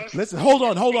 Moms, listen, hold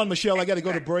on, Michelle. I got to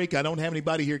go to break. I don't have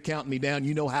anybody here counting me down.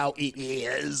 You know how it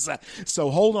is. So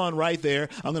hold on right there.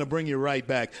 I'm going to bring you right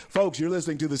back. Folks, you're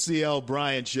listening to the C.L.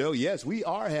 Bryant Show. Yes, we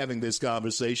are having this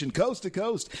conversation coast to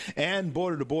coast and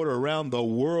border to border around the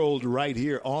world right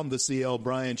here on the C.L.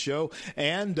 Bryant Show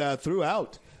and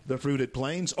throughout the Fruited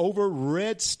Plains over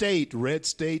Red State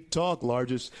Talk,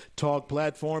 largest talk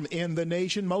platform in the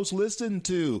nation, most listened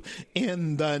to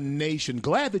in the nation.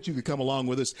 Glad that you could come along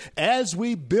with us as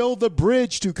we build the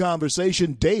bridge to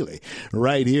conversation daily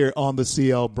right here on the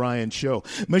C.L. Bryant Show.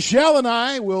 Michelle and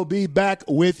I will be back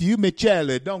with you.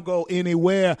 Michelle, don't go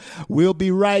anywhere. We'll be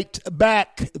right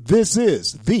back. This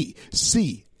is the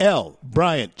C.L.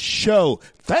 Bryant Show.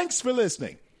 Thanks for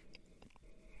listening.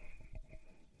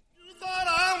 You thought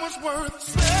I was worth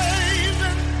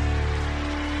saving,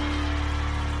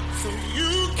 so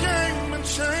you came and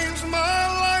changed my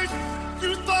life.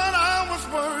 You thought I was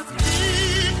worth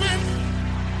keeping,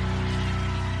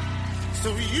 so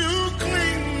you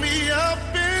cleaned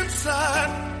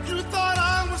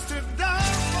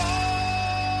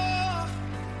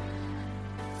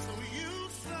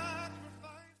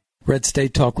Red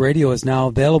State Talk Radio is now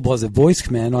available as a voice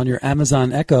command on your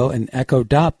Amazon Echo and Echo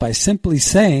Dot by simply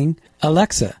saying,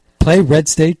 Alexa, play Red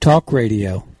State Talk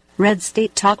Radio. Red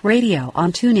State Talk Radio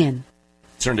on TuneIn.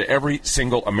 Concern to every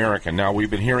single American. Now, we've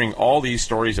been hearing all these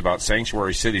stories about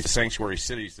sanctuary cities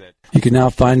that... You can now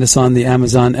find us on the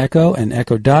Amazon Echo and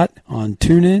Echo Dot, on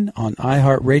TuneIn, on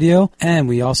iHeartRadio, and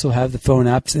we also have the phone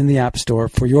apps in the App Store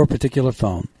for your particular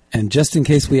phone. And just in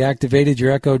case we activated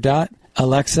your Echo Dot,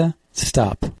 Alexa,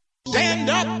 stop. Stand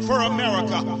up for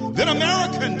America. Then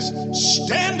Americans,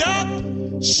 stand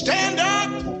up, stand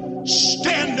up,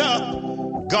 stand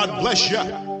up. God bless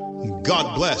you.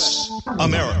 God bless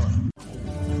America.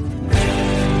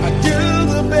 I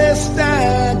do the best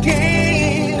I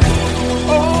can,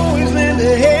 always lend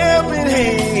a helping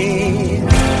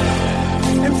hand,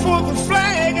 and for the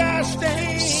flag I stand.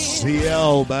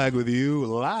 CL back with you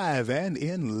live and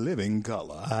in living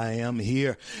color. I am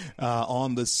here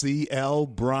on the CL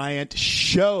Bryant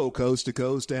Show, coast to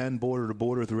coast and border to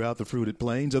border throughout the fruited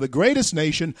plains of the greatest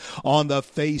nation on the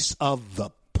face of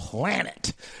the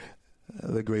planet.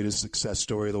 The greatest success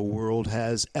story the world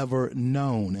has ever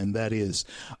known, and that is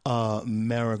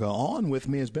America. On with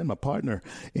me has been my partner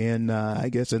in, I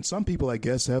guess, and some people, I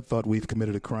guess, have thought we've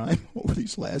committed a crime over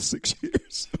these last 6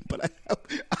 years. But I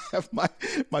have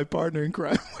my partner in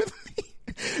crime with me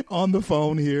on the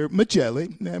phone here, Michele.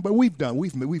 But we've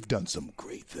done some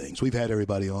great things. We've had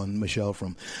everybody on, Michelle,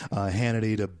 from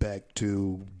Hannity to Beck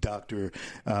to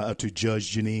to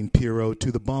Judge Jeanine Pirro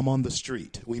to the bum on the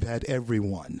street. We've had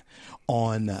everyone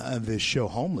on this show.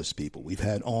 Homeless people we've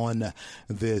had on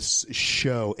this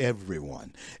show,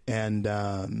 everyone. And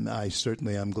I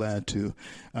certainly am glad to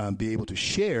be able to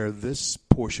share this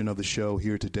portion of the show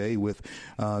here today with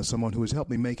someone who has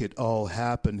helped me make it all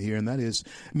happen here, and that is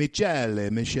Michele.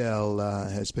 Michelle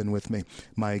has been with me,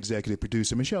 my executive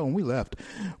producer. Michelle, when we left,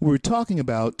 we were talking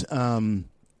about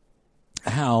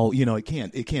how,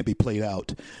 it can't be played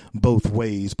out both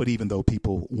ways, but even though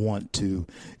people want to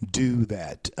do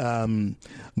that,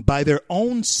 by their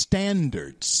own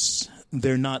standards,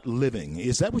 they're not living.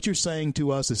 Is that what you're saying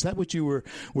to us? Is that what you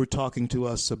were talking to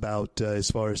us about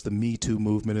as far as the Me Too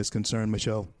movement is concerned,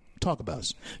 Michelle? Talk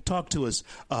to us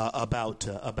about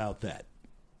that.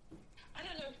 I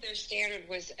don't know if their standard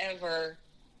was ever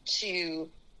to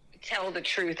tell the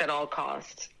truth at all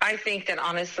costs. I think that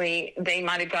honestly, they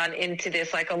might have gone into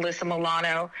this like Alyssa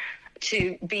Milano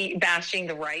to be bashing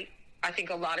the right. I think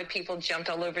a lot of people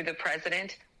jumped all over the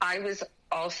president. I was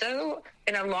also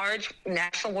in a large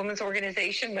national women's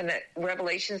organization when the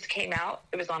revelations came out.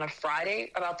 It was on a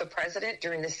Friday about the president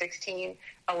during the 2016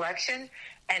 election.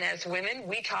 And as women,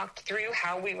 we talked through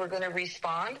how we were going to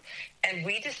respond. And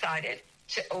we decided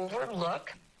to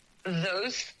overlook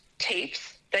those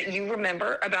tapes that you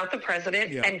remember about the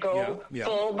president and go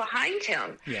full behind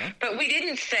him. Yeah. But we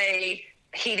didn't say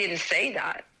he didn't say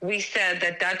that. We said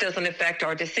that doesn't affect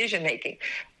our decision making.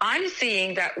 I'm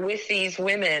seeing that with these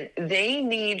women, they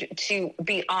need to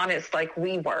be honest like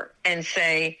we were and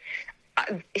say,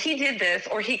 he did this,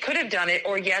 or he could have done it,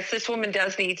 or yes, this woman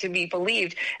does need to be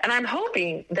believed. And I'm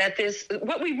hoping that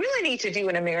what we really need to do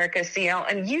in America, CL,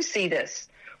 and you see this,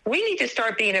 we need to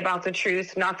start being about the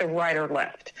truth, not the right or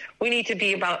left. We need to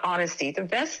be about honesty. The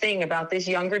best thing about this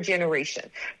younger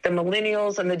generation, the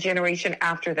millennials and the generation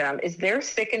after them, is they're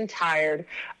sick and tired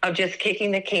of just kicking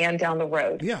the can down the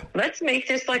road. Yeah. Let's make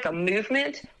this like a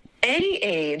movement, any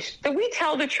age, that we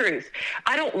tell the truth.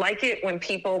 I don't like it when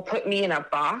people put me in a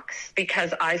box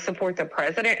because I support the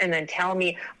president and then tell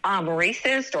me I'm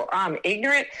racist or I'm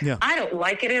ignorant. Yeah. I don't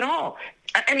like it at all.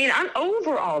 I mean, I'm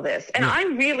over all this. And I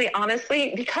really,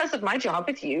 honestly, because of my job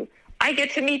with you, I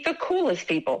get to meet the coolest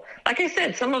people. Like I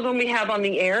said, some of them we have on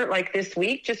the air, like this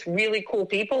week, just really cool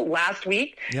people. Last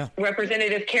week,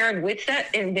 Representative Karen Whitsett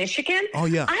in Michigan. Oh,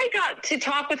 yeah. I got to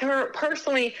talk with her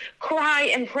personally,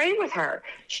 cry and pray with her.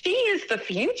 She is the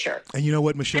future. And you know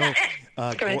what, Michelle?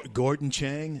 Gordon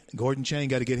Chang,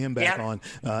 got to get him back on,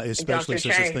 especially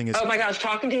since this thing is... Oh, my gosh,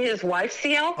 talking to his wife,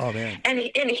 CL. Oh, man.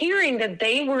 And hearing that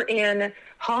they were in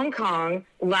Hong Kong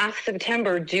last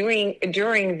September during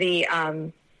the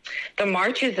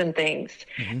marches and things,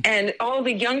 and all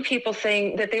the young people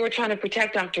saying that they were trying to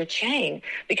protect Dr. Chang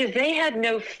because they had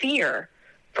no fear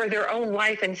for their own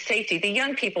life and safety, the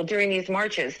young people during these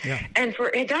marches. Yeah. And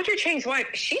for Dr. Chang's wife,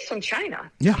 she's from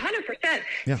China,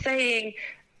 100%, saying,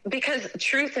 because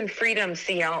truth and freedom,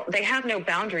 CL, they have no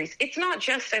boundaries. It's not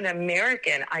just an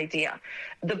American idea.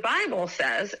 The Bible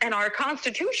says, and our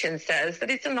Constitution says,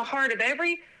 that it's in the heart of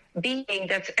every being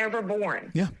that's ever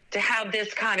born to have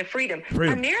this kind of freedom.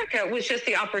 America was just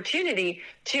the opportunity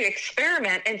to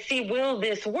experiment and see, will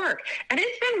this work? And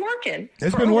it's been working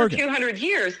for over 200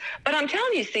 years. But I'm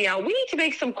telling you, CL, we need to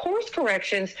make some course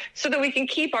corrections so that we can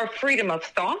keep our freedom of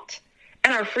thought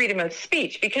and our freedom of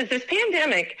speech, because this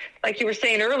pandemic, like you were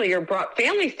saying earlier, brought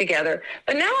families together.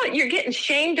 But now you're getting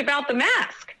shamed about the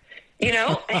mask. You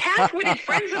know, half-witted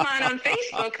friends of mine on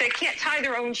Facebook that can't tie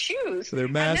their own shoes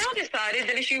have now decided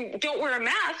that if you don't wear a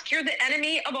mask, you're the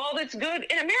enemy of all that's good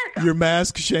in America. You're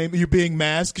mask shamed. You're being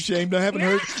mask shamed. I haven't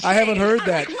heard that.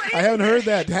 I haven't heard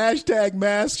that. Hashtag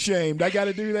mask shamed. I got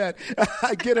to do that.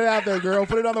 Get it out there, girl.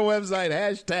 Put it on the website.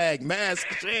 Hashtag mask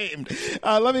shamed.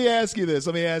 Let me ask you this.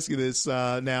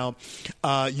 Now.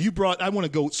 I want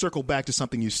to go circle back to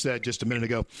something you said just a minute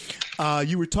ago.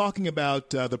 You were talking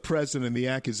about the president and the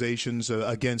accusations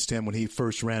against him when he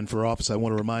first ran for office. I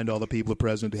want to remind all the people the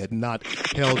president had not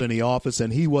held any office,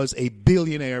 and he was a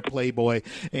billionaire playboy.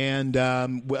 And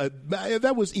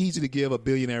that was easy to give a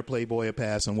billionaire playboy a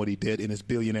pass on what he did in his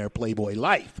billionaire playboy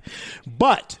life.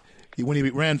 But when he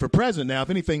ran for president, now, if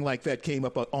anything like that came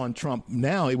up on Trump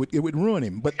now, it would ruin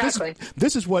him. But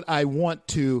this is what I want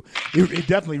to. It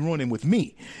definitely ruined him with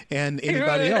me and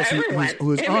anybody else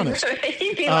who is honest.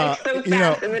 He'd be like so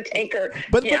fast in the tanker.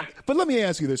 But let me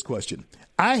ask you this question.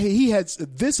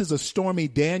 This is a Stormy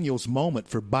Daniels moment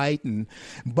for Biden,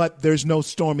 but there's no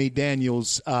Stormy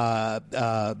Daniels attorney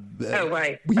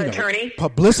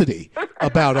publicity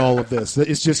about all of this.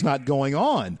 It's just not going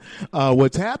on.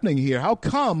 What's happening here? How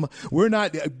come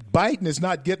Biden is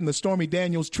not getting the Stormy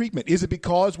Daniels treatment? Is it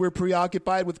because we're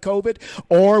preoccupied with COVID,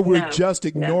 or we're just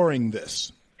ignoring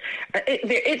this?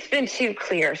 It's been too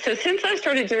clear. So since I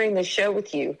started doing this show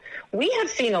with you, we have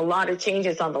seen a lot of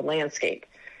changes on the landscape.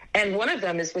 And one of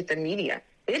them is with the media.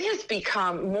 It has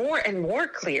become more and more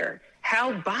clear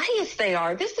how biased they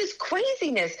are. This is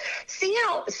craziness.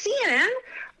 CNN,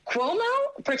 Cuomo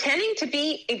pretending to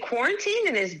be in quarantine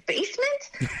in his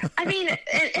basement. I mean,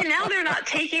 and now they're not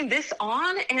taking this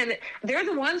on. And they're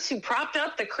the ones who propped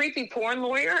up the creepy porn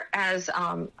lawyer as,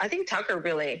 I think Tucker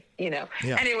really,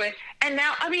 Anyway, and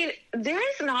now, I mean,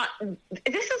 this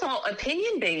is all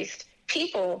opinion-based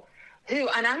people who,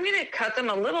 and I'm going to cut them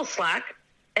a little slack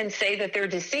and say that they're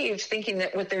deceived, thinking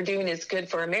that what they're doing is good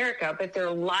for America, but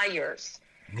they're liars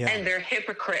and they're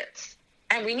hypocrites.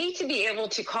 And we need to be able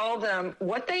to call them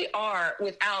what they are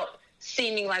without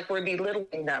seeming like we're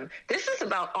belittling them. This is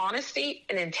about honesty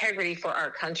and integrity for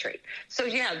our country. So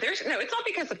it's not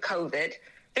because of COVID.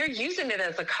 They're using it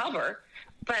as a cover,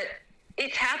 but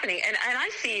it's happening. And I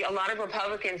see a lot of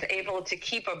Republicans able to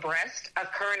keep abreast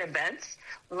of current events.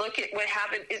 Look at what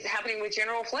is happening with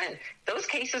General Flynn. Those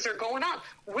cases are going on.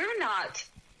 We're not,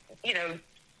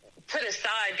 put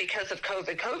aside because of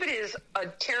COVID. COVID is a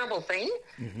terrible thing,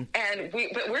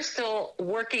 but we're still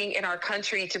working in our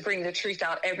country to bring the truth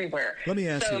out everywhere. Let me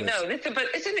ask you this. But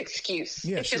it's an excuse.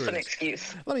 Yeah, it's just an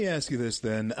excuse. Let me ask you this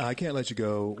then. I can't let you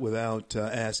go without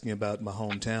asking about my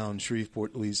hometown,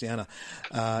 Shreveport, Louisiana,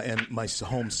 and my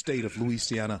home state of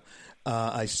Louisiana.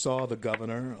 I saw the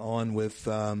governor on with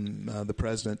the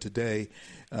president today,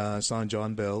 Son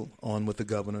John Bell on with the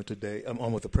governor today,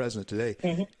 on with the president today.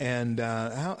 Mm-hmm. And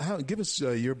how give us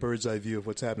your bird's eye view of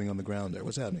what's happening on the ground there.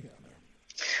 What's happening down there?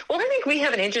 Well, I think we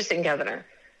have an interesting governor.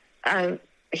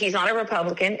 He's not a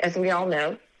Republican, as we all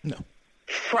know. No.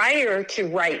 Prior to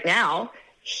right now,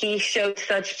 he showed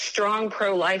such strong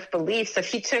pro-life beliefs that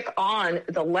he took on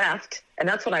the left, and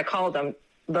that's what I call them,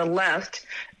 the left,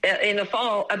 in the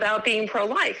fall about being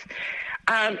pro-life.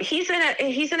 He's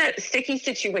in a sticky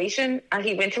situation.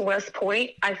 He went to West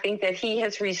Point. I think that he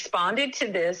has responded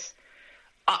to this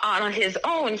on his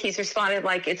own. He's responded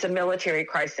like it's a military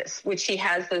crisis, which he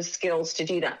has those skills to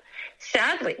do that.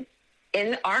 Sadly,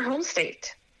 in our home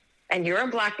state, and you're a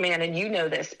black man and you know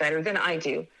this better than I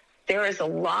do, there is a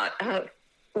lot of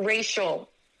racial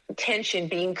tension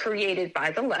being created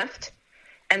by the left.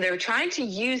 And they're trying to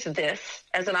use this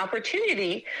as an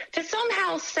opportunity to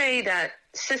somehow say that,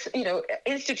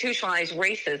 institutionalized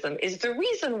racism is the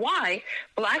reason why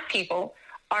black people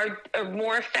are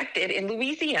more affected in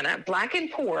Louisiana. Black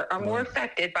and poor are more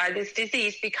affected by this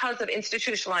disease because of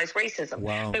institutionalized racism.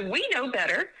 Wow. But we know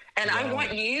better, and I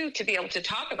want you to be able to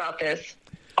talk about this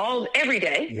every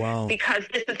day because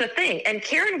this is a thing. And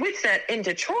Karen Whitsett in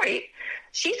Detroit,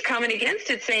 she's coming against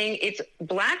it, saying it's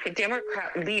black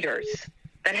Democrat leaders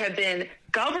that have been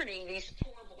governing these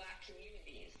poor black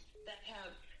communities that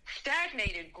have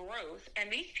stagnated growth,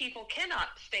 and these people cannot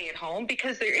stay at home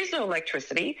because there is no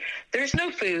electricity, there's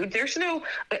no food, there's no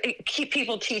keep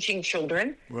people teaching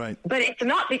children. Right. But it's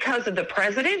not because of the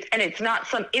president, and it's not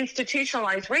some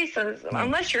institutionalized racism,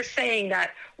 unless you're saying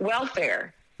that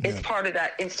welfare is part of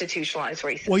that institutionalized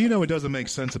racism. Well, it doesn't make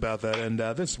sense about that, and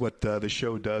this is what the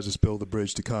show does, is build the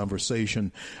bridge to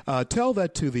conversation. Tell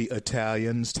that to the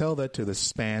Italians, tell that to the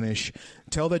Spanish,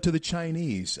 tell that to the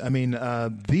Chinese. I mean,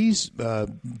 these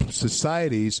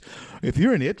societies, if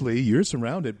you're in Italy, you're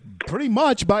surrounded pretty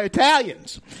much by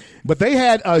Italians. But they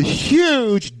had a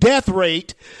huge death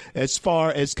rate as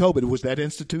far as COVID. Was that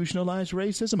institutionalized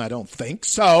racism? I don't think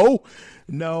so.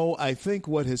 No, I think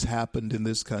what has happened in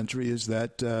this country is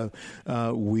that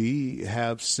we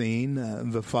have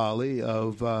seen the folly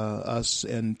of us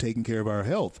and taking care of our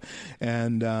health.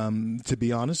 And to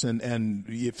be honest, and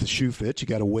if the shoe fits, you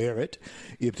got to wear it.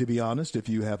 To be honest, if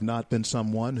you have not been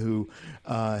someone who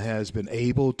has been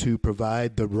able to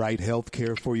provide the right health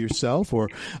care for yourself, or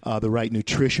the right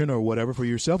nutrition or whatever for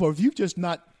yourself, or if you've just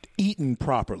not eaten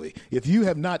properly, if you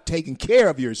have not taken care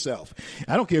of yourself,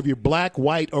 I don't care if you're black,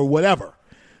 white, or whatever,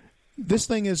 this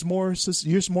thing is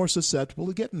you're more susceptible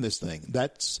to getting this thing.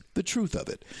 That's the truth of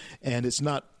it. And it's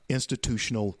not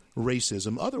institutional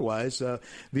racism. Otherwise, the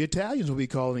Italians will be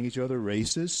calling each other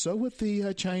racist. So would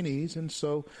the Chinese, and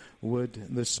so would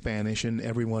the Spanish, and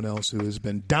everyone else who has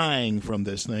been dying from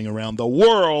this thing around the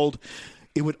world.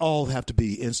 It would all have to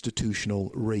be institutional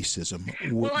racism.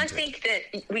 Well, I think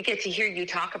that we get to hear you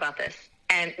talk about this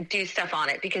and do stuff on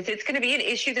it, because it's going to be an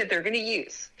issue that they're going to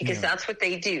use, because that's what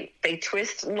they do. They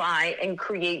twist, lie, and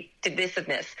create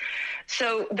divisiveness.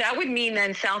 So that would mean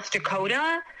then South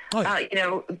Dakota, like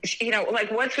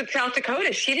what's with South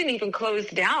Dakota? She didn't even close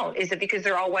down. Is it because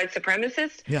they're all white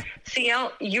supremacists? Yeah.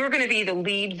 CL, you're going to be the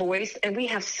lead voice, and we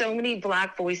have so many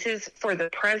black voices for the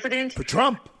president. For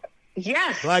Trump.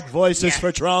 Yes. Black voices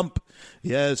for Trump.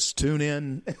 Yes, tune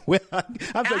in.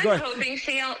 I'm hoping,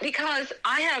 CL, because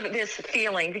I have this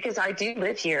feeling, because I do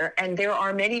live here, and there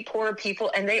are many poor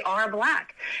people, and they are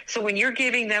black. So when you're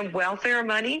giving them welfare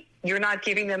money, you're not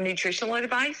giving them nutritional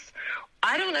advice.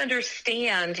 I don't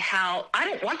understand how – I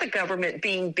don't want the government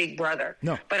being Big Brother.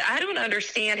 No. But I don't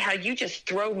understand how you just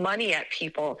throw money at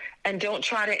people and don't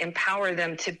try to empower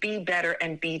them to be better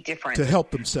and be different. To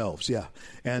help themselves, yeah.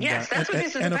 And, yes, that's what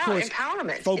this is about, course,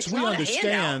 empowerment. Folks, it's we not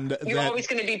understand that – you're always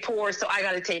going to be poor, so I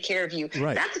got to take care of you.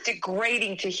 Right. That's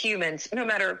degrading to humans, no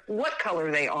matter what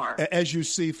color they are. As you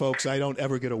see, folks, I don't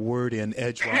ever get a word in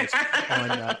edgewise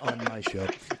on my show,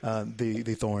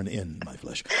 the thorn in my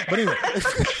flesh. But anyway –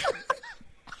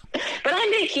 But I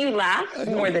make you laugh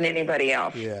more than anybody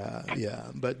else. Yeah.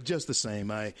 But just the same,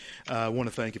 I want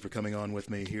to thank you for coming on with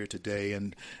me here today.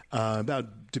 And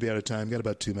about to be out of time, got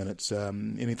about 2 minutes.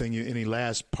 Any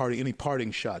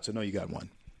parting shots? I know you got one.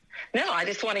 No, I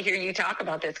just want to hear you talk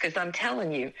about this, because I'm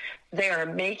telling you, they are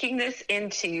making this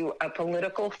into a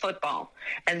political football,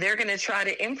 and they're going to try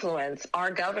to influence our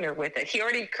governor with it. He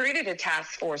already created a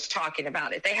task force talking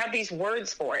about it. They have these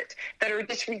words for it that are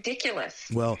just ridiculous.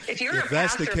 Well, if you're if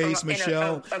that's the case,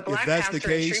 Michelle, a black if that's pastor the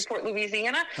case, in Shreveport,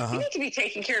 Louisiana, you need to be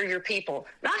taking care of your people,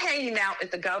 not hanging out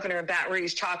with the governor of Baton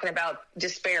Rouge talking about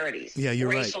disparities. Yeah, you're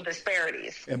racial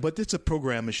disparities. But it's a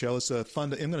program, Michelle. It's a I'm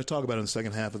going to talk about it in the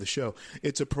second half of the show.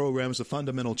 It's a program. It's a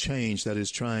fundamental change that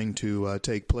is trying to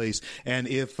take place. And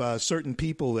if certain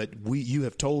people that you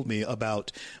have told me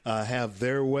about have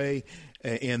their way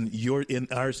in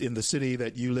the city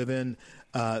that you live in,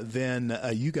 then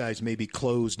you guys may be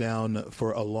closed down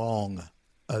for a long.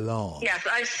 Yes,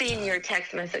 I've seen your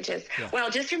text messages. Yeah. Well,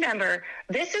 just remember,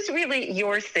 this is really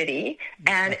your city.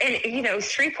 And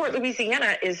Shreveport,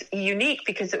 Louisiana is unique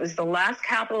because it was the last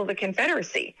capital of the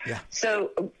Confederacy. Yeah.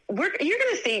 So you're going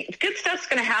to see good stuff's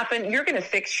going to happen. You're going to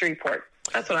fix Shreveport.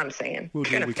 That's what I'm saying. We'll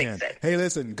do what we can. Hey,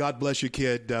 listen, God bless you,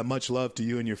 kid. Much love to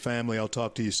you and your family. I'll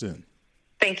talk to you soon.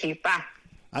 Thank you. Bye.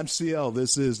 I'm CL.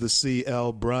 This is the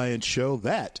CL Bryant Show.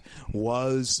 That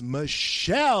was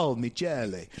Michelle,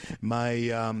 my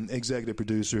executive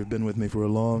producer, been with me for a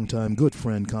long time, good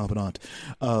friend, confidant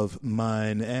of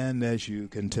mine. And as you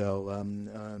can tell,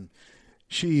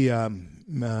 she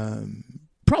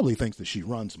probably thinks that she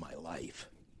runs my life.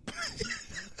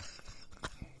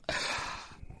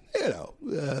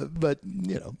 But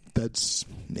that's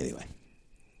anyway.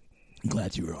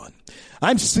 Glad you were on.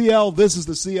 I'm CL. This is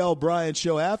the CL Bryant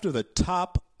Show. After the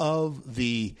top of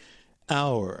the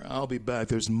hour, I'll be back.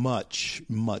 There's much,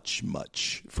 much,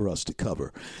 much for us to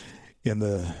cover in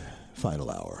the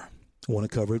final hour. I want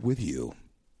to cover it with you.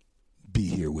 Be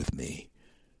here with me.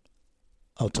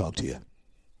 I'll talk to you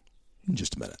in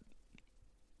just a minute.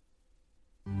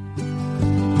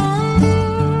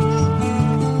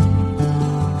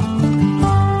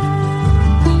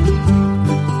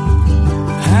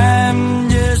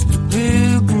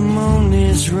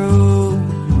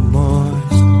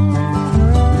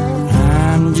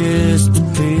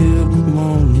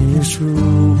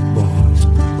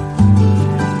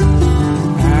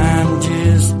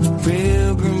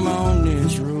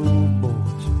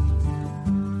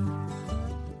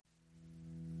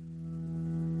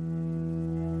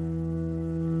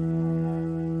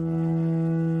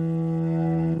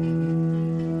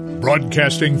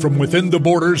 Broadcasting from within the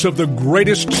borders of the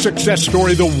greatest success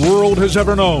story the world has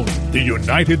ever known, the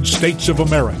United States of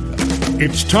America.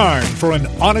 It's time for an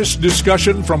honest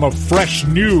discussion from a fresh,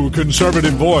 new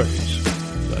conservative voice.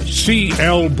 The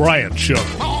C.L. Bryant Show.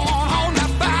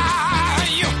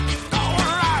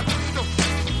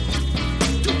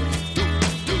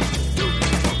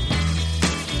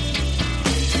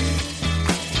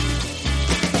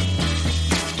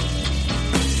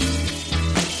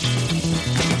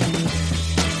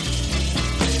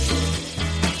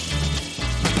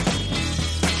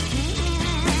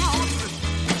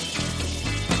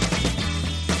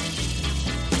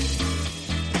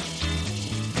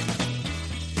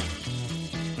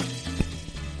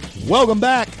 Welcome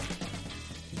back.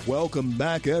 Welcome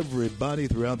back, everybody,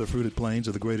 throughout the fruited plains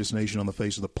of the greatest nation on the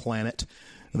face of the planet,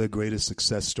 the greatest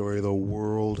success story the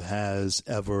world has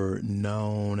ever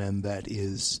known, and that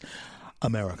is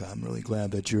America. I'm really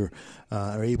glad that you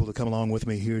are able to come along with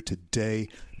me here today.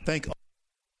 Thank you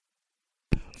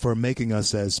for making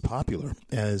us as popular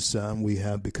as we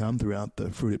have become throughout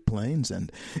the fruited plains. And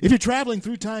if you're traveling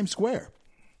through Times Square,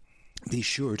 be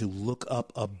sure to look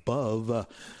up above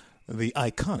the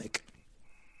iconic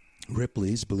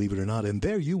Ripley's, believe it or not, and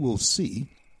there you will see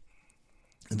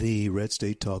the Red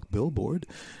State Talk billboard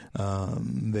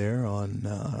there on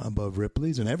above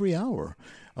Ripley's, and every hour,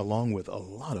 along with a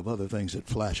lot of other things that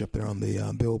flash up there on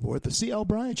the billboard, the C.L.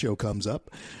 Bryant Show comes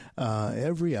up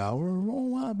every hour,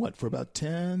 for about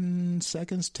 12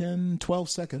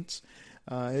 seconds.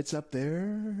 It's up there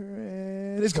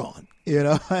and it's gone,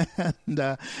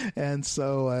 and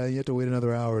so you have to wait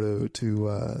another hour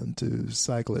to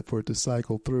cycle it, for it to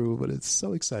cycle through. But it's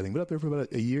so exciting. Been up there for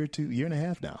about a year and a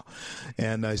half now,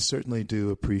 and I certainly do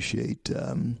appreciate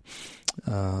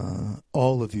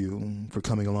all of you for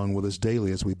coming along with us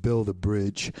daily as we build a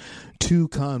bridge to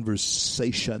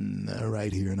conversation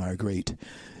right here in our great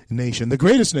nation, the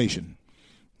greatest nation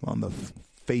on the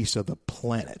face of the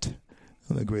planet.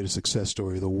 The greatest success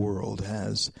story the world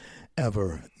has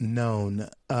ever known.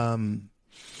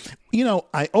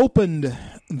 I opened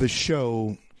the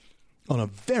show on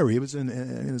it was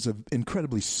an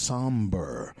incredibly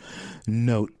somber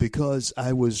note, because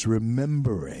I was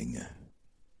remembering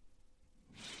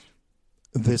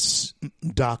this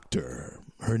doctor.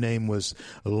 Her name was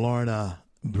Lorna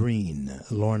Breen,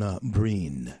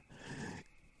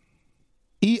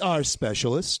 ER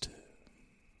specialist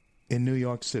in New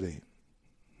York City.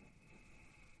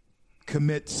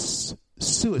 Commits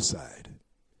suicide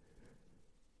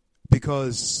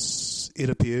because it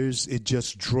appears it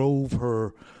just drove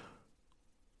her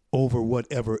over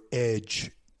whatever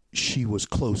edge she was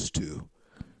close to.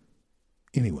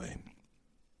 Anyway,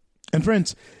 and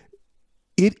friends,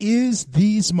 it is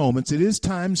these moments, it is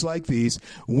times like these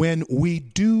when we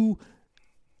do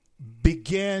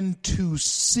begin to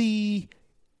see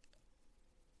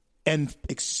and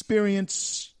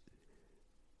experience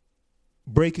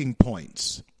breaking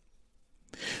points.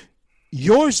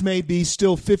 Yours may be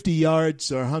still 50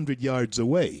 yards or 100 yards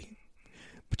away,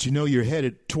 but you know you're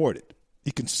headed toward it.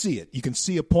 You can see it. You can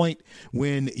see a point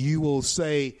when you will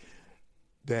say,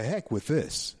 the heck with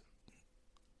this.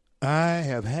 I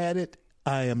have had it.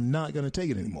 I am not going to take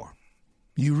it anymore.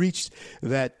 You reached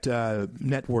that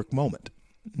network moment.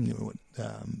 I'm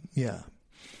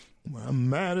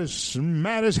mad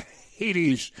as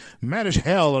Hades, mad as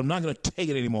hell. I'm not going to take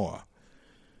it anymore.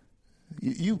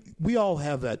 We all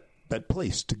have that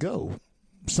place to go.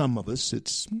 Some of us,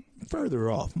 it's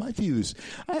further off. My fuse,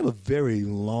 I have a very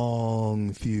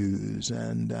long fuse,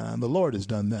 and the Lord has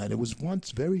done that. It was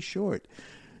once very short,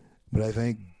 but I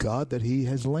thank God that He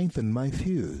has lengthened my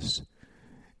fuse.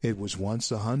 It was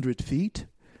once 100 feet.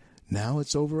 Now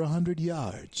it's over 100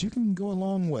 yards. You can go a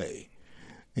long way.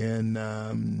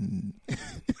 And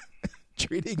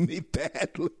treating me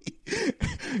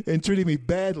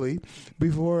badly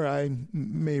before I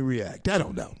may react. I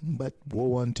don't know, but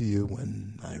woe unto you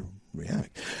when I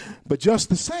react. But just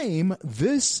the same,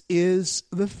 this is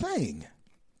the thing.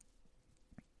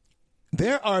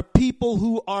 There are people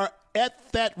who are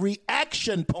at that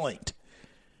reaction point,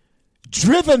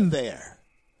 driven there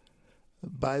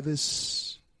by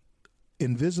this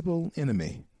invisible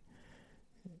enemy.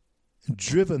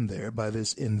 Driven there by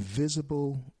this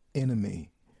invisible enemy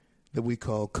that we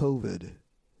call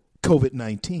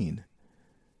COVID-19.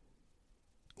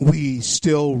 We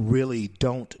still really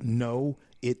don't know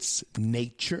its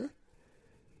nature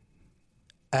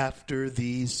after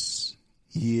these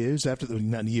years, after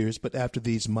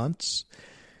these months,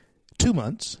 2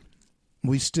 months.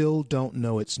 We still don't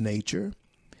know its nature.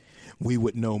 We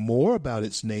would know more about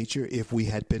its nature if we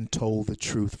had been told the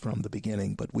truth from the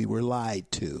beginning, but we were lied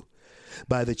to.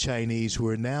 by the Chinese, who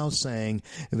are now saying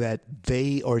that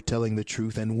they are telling the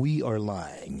truth and we are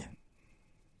lying.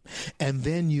 And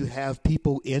then you have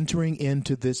people entering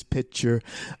into this picture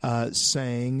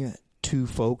saying to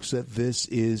folks that this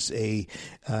is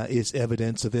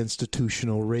evidence of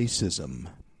institutional racism.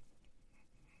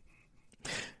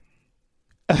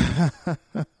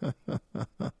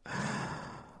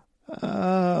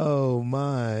 Oh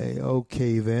my.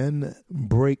 Okay then,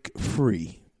 break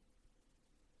free.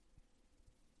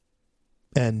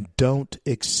 And don't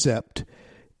accept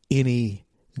any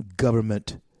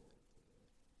government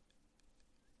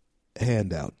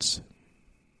handouts.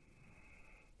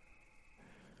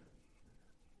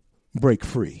 Break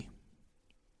free.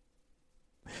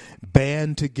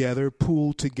 Band together,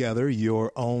 pool together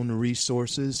your own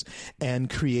resources, and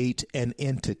create an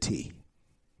entity.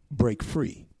 Break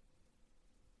free.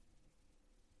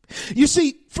 You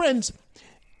see, friends,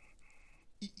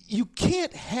 you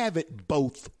can't have it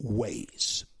both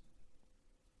ways.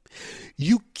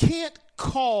 You can't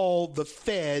call the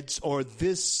feds or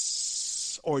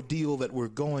this ordeal that we're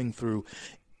going through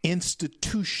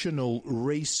institutional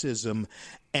racism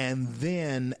and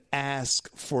then ask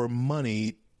for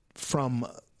money from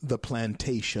the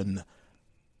plantation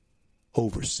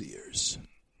overseers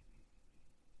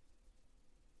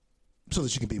so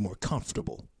that you can be more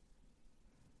comfortable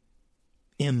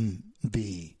in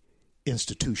the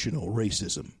institutional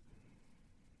racism.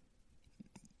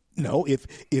 No,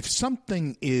 if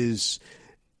something is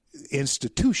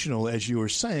institutional, as you were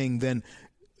saying, then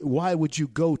why would you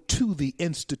go to the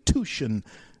institution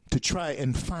to try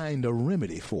and find a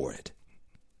remedy for it?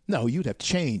 No, you'd have to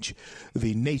change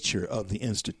the nature of the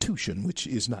institution, which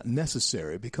is not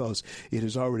necessary because it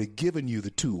has already given you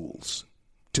the tools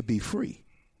to be free.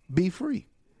 Be free.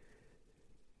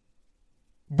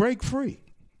 Break free.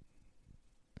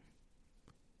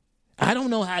 I don't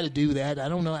know how to do that. I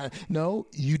don't know how. No,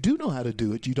 you do know how to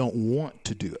do it. You don't want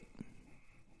to do it.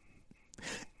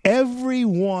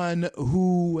 Everyone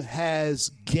who has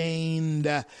gained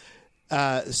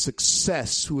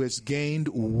success, who has gained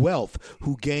wealth,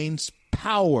 who gains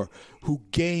power, who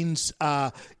gains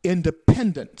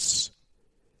independence,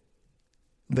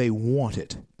 they want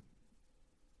it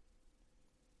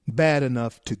bad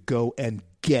enough to go and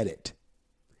get it.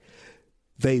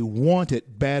 They want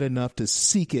it bad enough to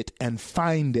seek it and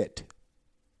find it.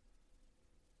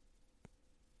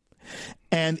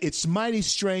 And it's mighty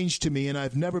strange to me, and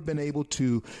I've never been able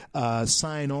to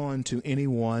sign on to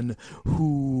anyone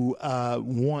who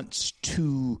wants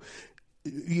to,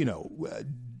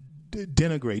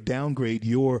 denigrate, downgrade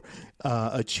your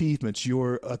achievements,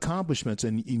 your accomplishments,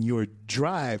 and in your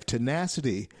drive,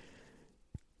 tenacity.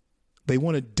 They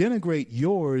want to denigrate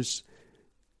yours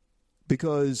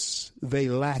because they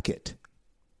lack it.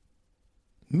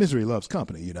 Misery loves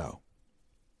company, you know.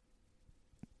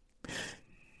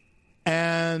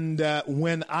 And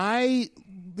when I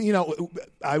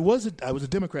was a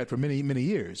Democrat for many, many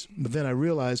years, but then I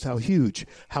realized how huge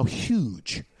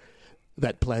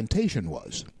that plantation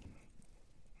was.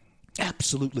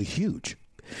 Absolutely huge.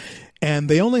 And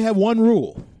they only have one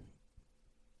rule.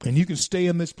 And you can stay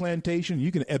in this plantation.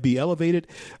 You can be elevated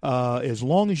as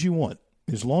long as you want.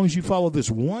 As long as you follow this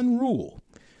one rule,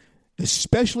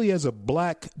 especially as a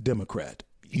black Democrat,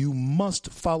 you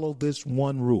must follow this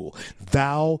one rule.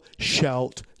 Thou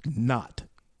shalt not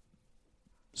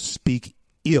speak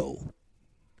ill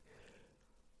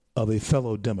of a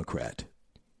fellow Democrat,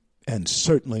 and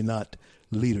certainly not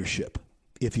leadership.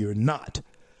 If you're not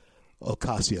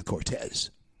Ocasio-Cortez,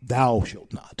 thou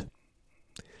shalt not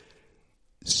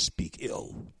speak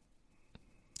ill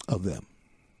of them.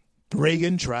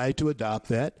 Reagan tried to adopt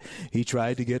that. He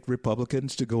tried to get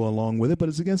Republicans to go along with it, but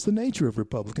it's against the nature of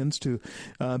Republicans to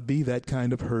be that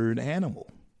kind of herd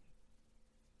animal.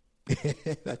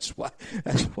 That's why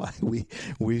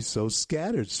we're so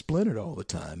scattered, splintered all the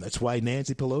time. That's why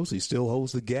Nancy Pelosi still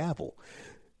holds the gavel.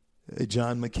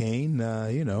 John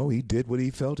McCain, he did what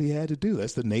he felt he had to do.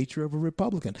 That's the nature of a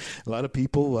Republican. A lot of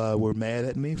people were mad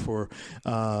at me for,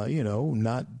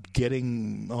 not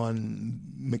getting on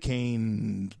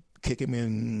McCain, kicking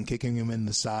him in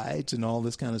the sides and all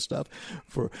this kind of stuff.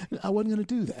 I wasn't going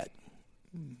to do that.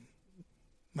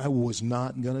 I was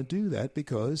not going to do that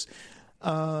because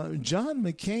John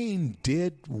McCain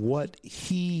did what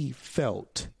he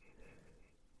felt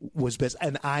was best.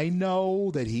 And I know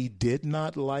that he did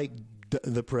not like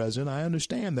the president. I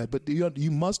understand that. But you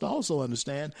must also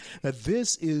understand that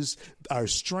this is our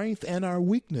strength and our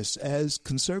weakness as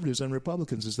conservatives and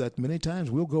Republicans, is that many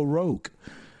times we'll go rogue.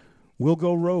 We'll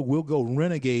go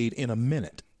renegade in a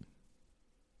minute.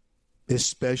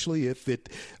 especially if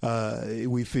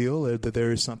we feel that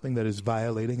there is something that is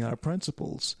violating our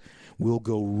principles. We'll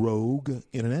go rogue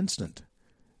in an instant.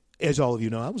 As all of you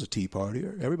know, I was a Tea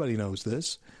Partier. Everybody knows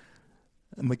this.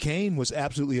 McCain was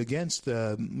absolutely against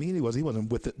he wasn't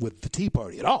with the Tea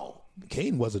Party at all.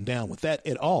 McCain wasn't down with that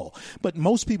at all. But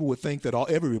most people would think that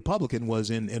every Republican was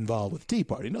involved with the Tea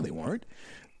Party. No, they weren't.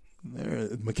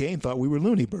 McCain thought we were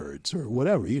loony birds or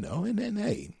whatever, And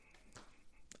hey,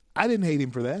 I didn't hate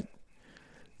him for that.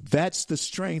 That's the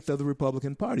strength of the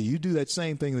Republican Party. You do that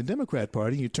same thing in the Democrat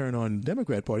Party, you turn on the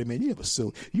Democrat Party, man,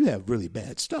 you have really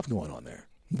bad stuff going on there.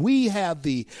 We have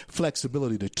the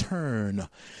flexibility to turn.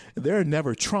 There are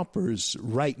never Trumpers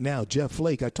right now. Jeff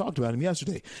Flake, I talked about him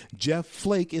yesterday. Jeff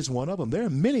Flake is one of them. There are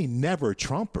many never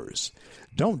Trumpers.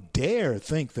 Don't dare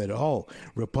think that all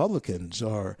Republicans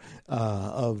are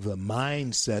of the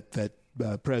mindset that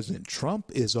President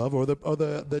Trump is of, or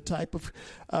the type of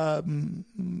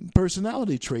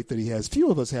personality trait that he has.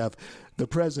 Few of us have the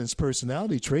president's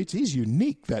personality traits. He's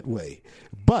unique that way.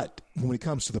 But when it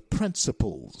comes to the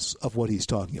principles of what he's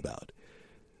talking about,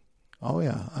 oh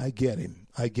yeah, I get him.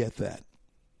 I get that.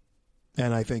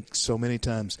 And I think so many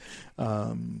times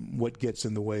what gets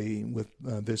in the way with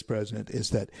this president is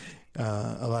that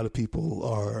a lot of people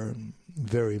are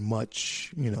very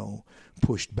much,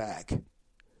 pushed back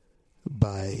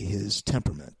by his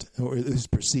temperament or his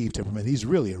perceived temperament. He's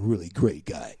really a really great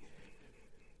guy.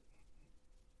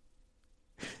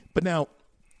 But now,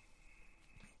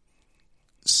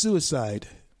 suicide,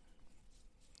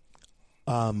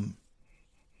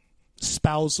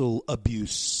 spousal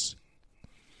abuse,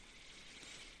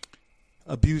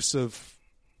 abuse of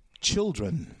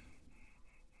children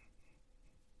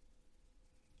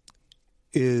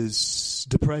is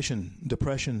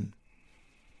depression,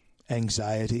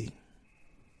 anxiety.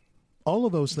 All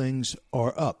of those things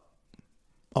are up.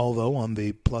 Although on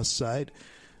the plus side,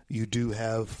 you do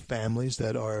have families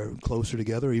that are closer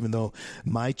together, even though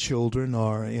my children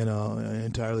are in an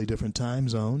entirely different time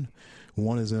zone.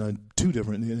 One is in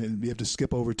you have to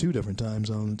skip over 2 different time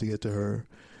zones to get to her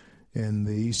in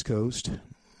the East Coast,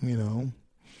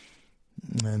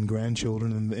 and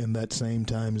grandchildren in that same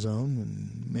time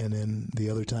zone and in the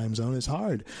other time zone. It's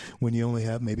hard when you only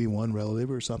have maybe one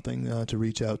relative or something to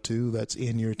reach out to that's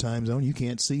in your time zone. You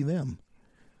can't see them.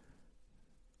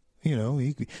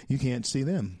 You can't see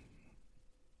them.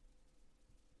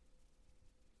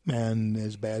 And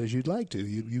as bad as you'd like to,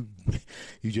 you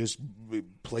just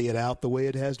play it out the way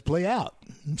it has to play out.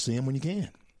 See them when you can.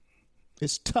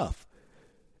 It's tough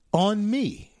on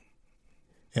me,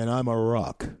 and I'm a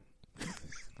rock.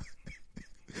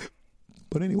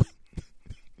 But anyway,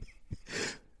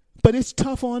 but it's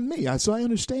tough on me. So I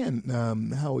understand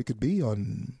how it could be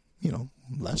on,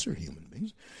 lesser human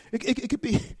beings. It could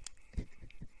be,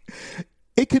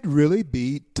 it could really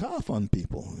be tough on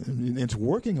people. It's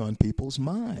working on people's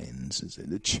minds.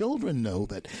 The children know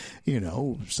that,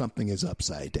 something is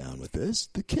upside down with this.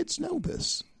 The kids know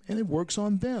this, and it works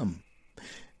on them.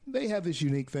 They have this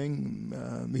unique thing,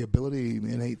 the ability,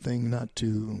 innate thing not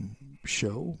to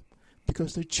show,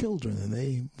 because they're children and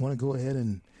they want to go ahead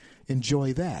and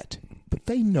enjoy that. But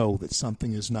they know that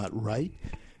something is not right.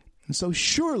 And so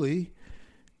surely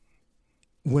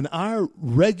when our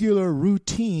regular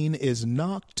routine is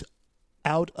knocked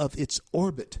out of its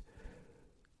orbit,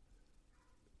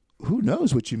 who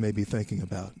knows what you may be thinking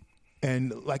about?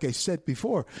 And like I said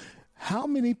before, how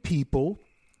many people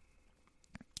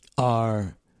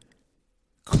were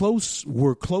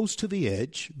close to the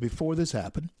edge before this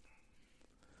happened?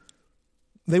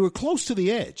 They were close to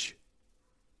the edge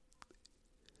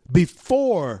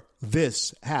before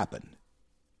this happened.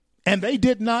 And they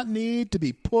did not need to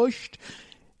be pushed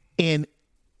in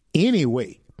any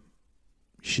way,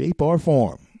 shape, or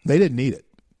form. They didn't need it.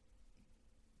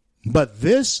 But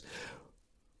this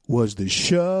was the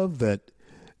shove that,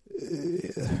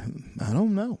 I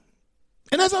don't know.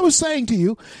 And as I was saying to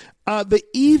you, the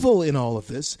evil in all of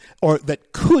this, or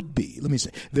that could be, let me say,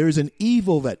 there is an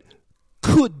evil that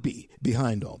could be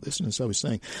behind all this. And as I was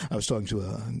saying, I was talking to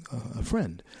a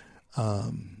friend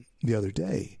the other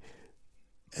day,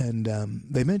 and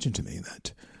they mentioned to me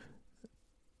that,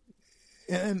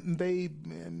 and they,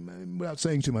 without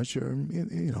saying too much, are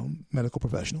medical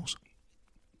professionals,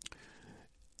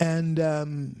 and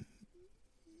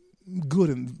good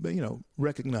and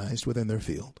recognized within their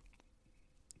field,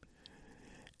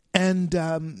 and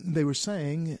they were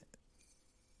saying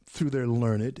through their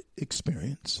learned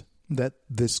experience that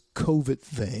this COVID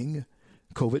thing,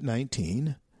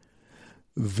 COVID-19,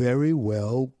 very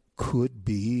well could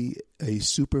be a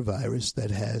super virus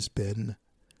that has been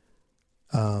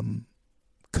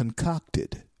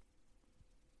concocted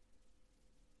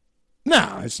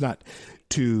Now, it's not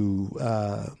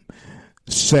to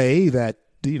say that,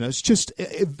 it's just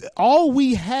all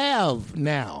we have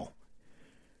now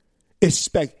is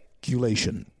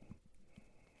speculation.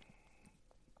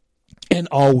 And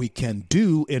all we can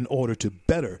do in order to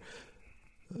better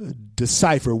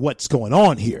decipher what's going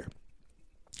on here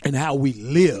and how we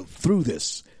live through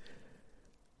this,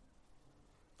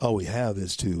 all we have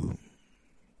is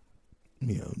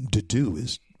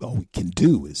all we can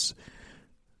do is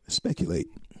speculate,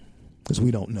 because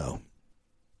we don't know.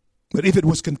 But if it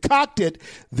was concocted,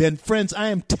 then, friends, I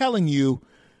am telling you,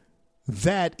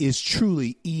 that is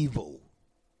truly evil.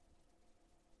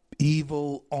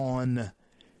 Evil on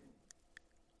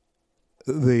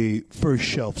the first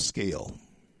shelf scale.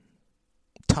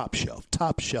 Top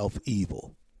shelf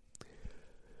evil.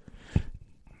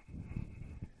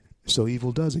 So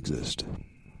evil does exist.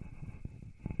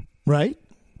 Right?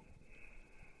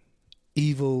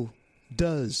 Evil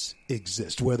does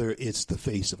exist, whether it's the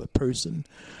face of a person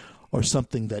or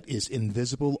something that is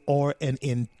invisible or an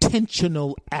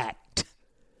intentional act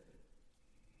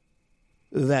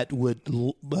that would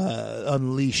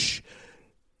unleash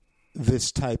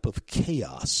this type of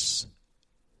chaos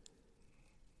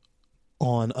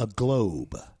on a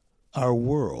globe, our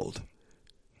world.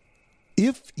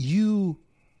 If you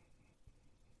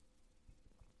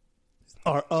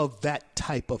are of that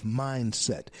type of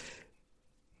mindset,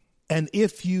 and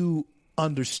if you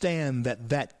understand that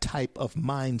that type of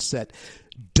mindset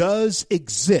does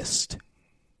exist,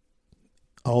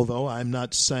 although I'm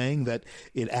not saying that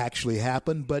it actually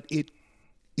happened, but it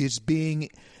is being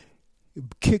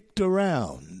kicked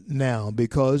around now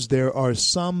because there are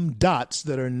some dots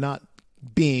that are not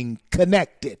being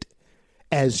connected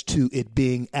as to it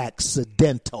being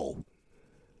accidental.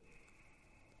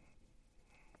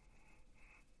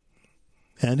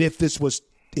 And if this was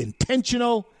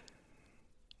intentional,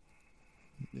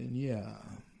 then yeah,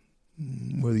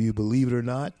 whether you believe it or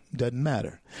not, doesn't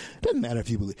matter. Doesn't matter if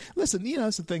you believe. Listen,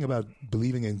 that's the thing about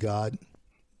believing in God.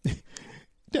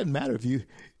 Doesn't matter if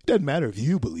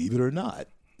you believe it or not.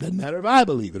 Doesn't matter if I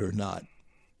believe it or not.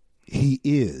 He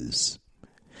is.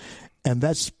 And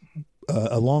that's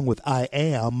along with I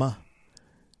am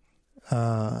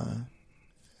are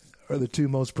the two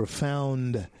most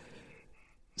profound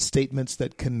statements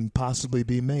that can possibly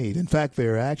be made. In fact, they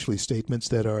are actually statements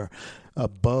that are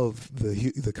above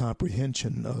the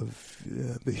comprehension of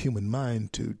the human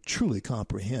mind to truly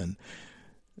comprehend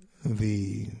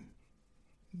the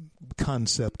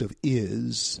concept of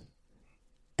is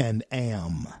and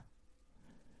am.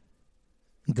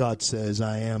 God says,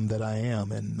 I am that I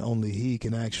am, and only he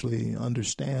can actually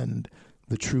understand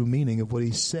the true meaning of what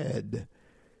he said.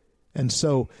 And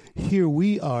so here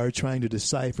we are trying to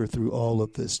decipher through all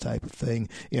of this type of thing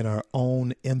in our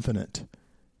own infinite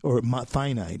or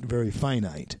finite, very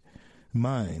finite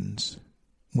minds,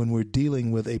 when we're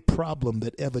dealing with a problem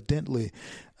that evidently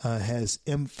has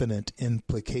infinite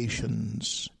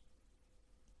implications.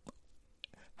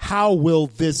 How will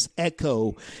this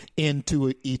echo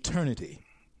into eternity?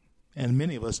 And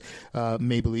many of us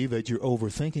may believe that you're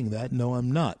overthinking that. No,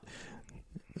 I'm not.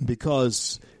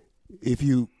 Because if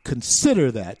you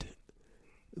consider that,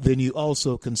 then you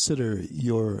also consider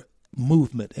your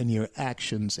movement and your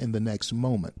actions in the next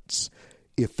moments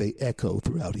if they echo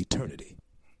throughout eternity.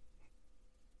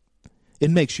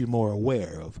 It makes you more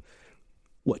aware of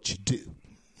what you do,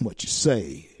 what you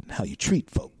say, and how you treat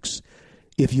folks.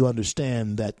 If you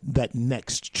understand that that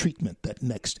next treatment, that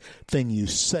next thing you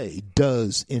say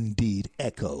does indeed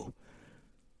echo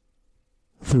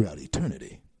throughout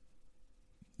eternity.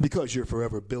 Because you're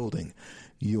forever building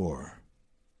your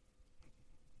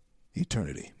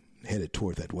eternity, headed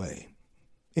toward that way,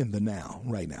 in the now,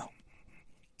 right now.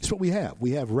 It's what we have.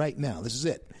 We have right now. This is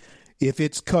it. If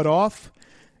it's cut off,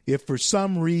 if for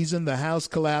some reason the house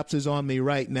collapses on me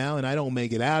right now and I don't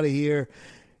make it out of here,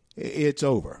 it's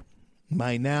over.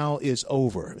 My now is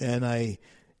over, and I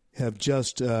have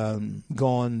just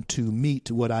gone to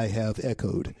meet what I have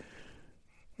echoed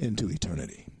into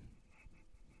eternity.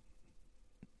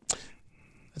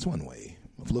 That's one way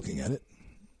of looking at it.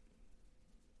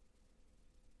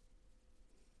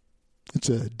 It's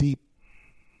a deep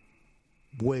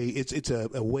way. It's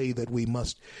a way that we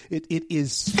must. It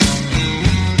is.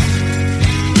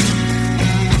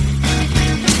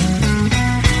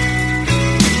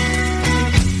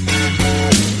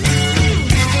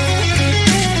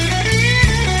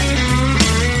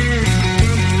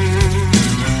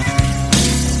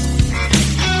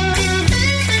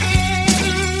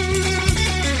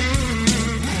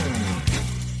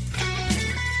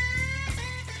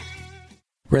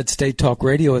 Red State Talk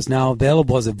Radio is now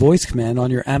available as a voice command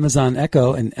on your Amazon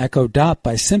Echo and Echo Dot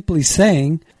by simply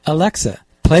saying, Alexa,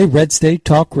 play Red State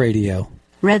Talk Radio.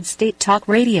 Red State Talk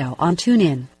Radio on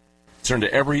TuneIn. Concern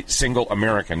to every single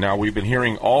American. Now, we've been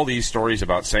hearing all these stories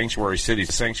about sanctuary cities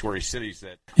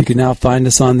that... You can now find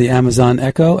us on the Amazon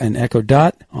Echo and Echo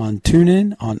Dot, on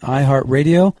TuneIn, on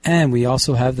iHeartRadio, and we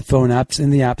also have the phone apps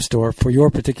in the App Store for your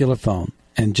particular phone.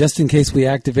 And just in case we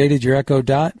activated your Echo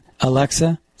Dot,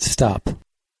 Alexa, stop.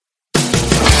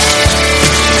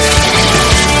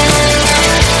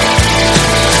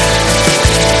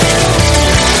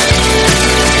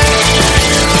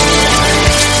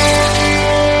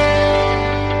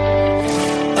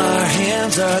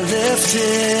 Are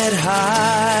lifted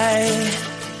high.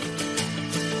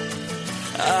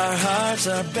 Our hearts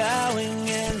are bowing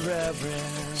in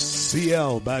reverence.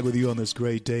 CL back with you on this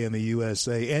great day in the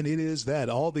USA, and it is that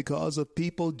all because of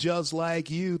people just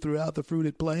like you throughout the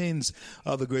fruited plains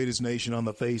of the greatest nation on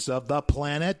the face of the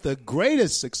planet, the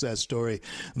greatest success story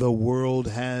the world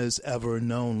has ever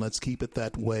known. Let's keep it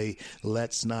that way.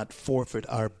 Let's not forfeit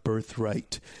our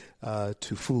birthright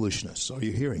to foolishness. Are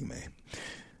you hearing me?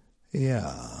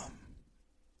 Yeah.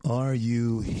 Are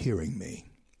you hearing me?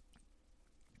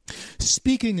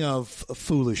 Speaking of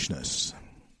foolishness,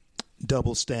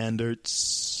 double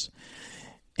standards,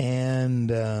 and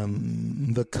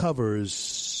the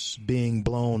covers being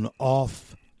blown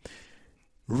off,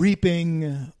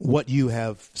 reaping what you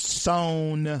have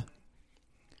sown,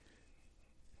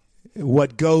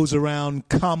 what goes around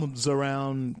comes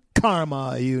around,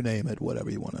 karma, you name it,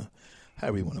 however you want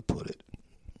to put it.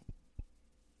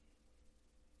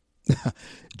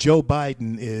 Joe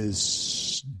Biden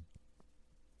is,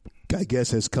 I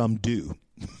guess, has come due.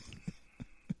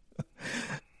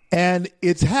 And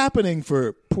it's happening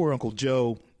for poor Uncle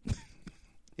Joe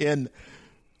in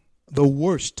the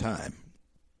worst time.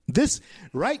 This,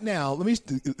 right now, let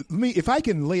me, if I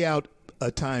can lay out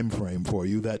a time frame for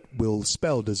you that will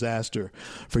spell disaster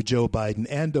for Joe Biden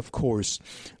and, of course,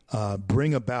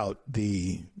 bring about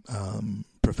the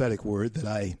prophetic word that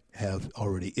I have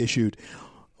already issued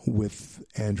with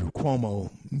Andrew Cuomo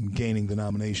gaining the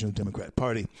nomination of the Democrat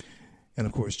Party, and,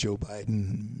 of course, Joe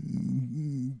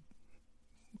Biden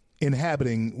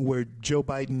inhabiting where Joe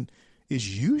Biden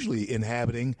is usually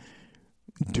inhabiting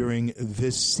during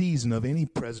this season of any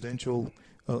presidential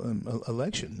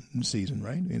election season,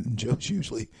 right? And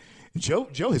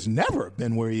Joe has never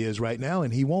been where he is right now,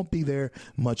 and he won't be there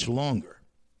much longer.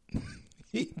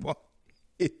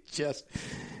 It just,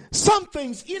 some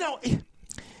things,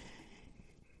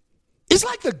 it's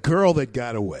like the girl that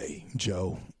got away,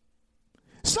 Joe.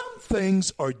 Some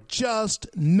things are just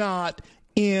not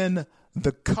in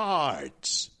the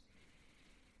cards.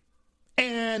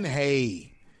 And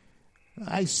hey,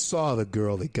 I saw the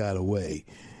girl that got away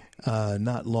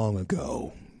not long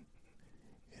ago.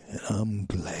 And I'm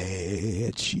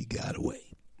glad she got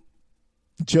away.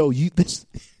 Joe,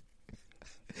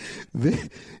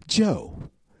 Joe,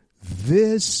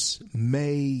 this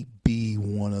may be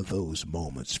one of those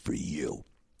moments for you.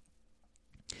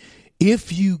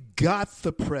 If you got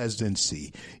the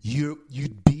presidency,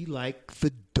 you'd be like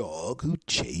the dog who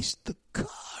chased the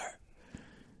car.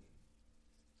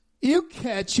 You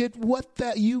catch it,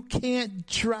 you can't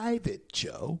drive it,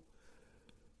 Joe.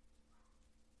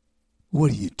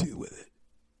 What do you do with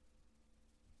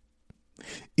it?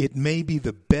 It may be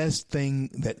the best thing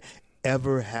that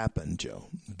ever happened, Joe.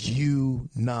 You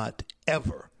not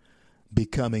ever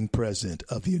becoming president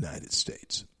of the United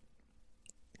States.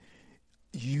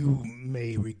 You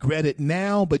may regret it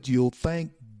now, but you'll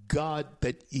thank God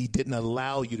that he didn't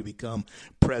allow you to become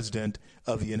president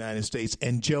of the United States.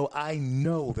 And, Joe, I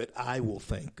know that I will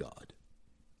thank God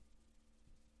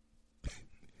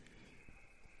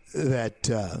that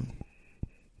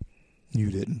you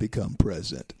didn't become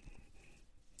president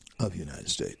of the United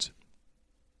States.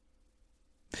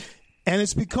 And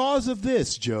it's because of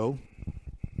this, Joe.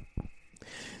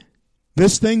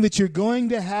 This thing that you're going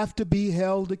to have to be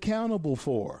held accountable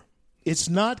for. It's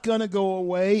not going to go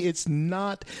away. It's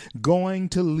not going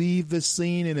to leave the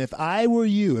scene. And if I were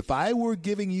you, if I were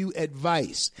giving you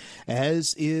advice,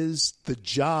 as is the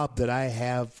job that I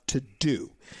have to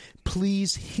do,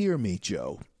 please hear me,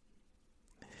 Joe.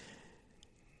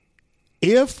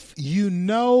 If you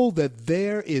know that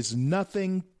there is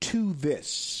nothing to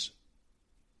this,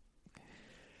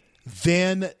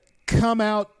 then come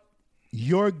out,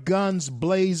 your guns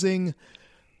blazing,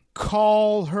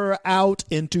 call her out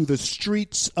into the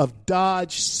streets of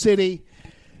Dodge City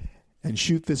and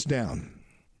shoot this down.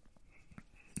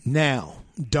 Now,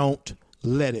 don't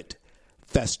let it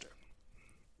fester.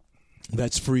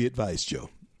 That's free advice, Joe.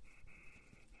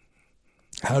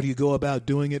 How do you go about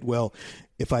doing it? Well,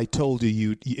 if I told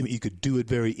you, you could do it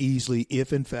very easily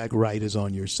if, in fact, right is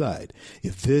on your side.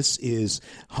 If this is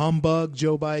humbug,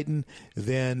 Joe Biden,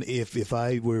 then if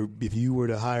you were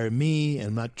to hire me, and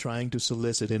I'm not trying to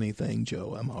solicit anything,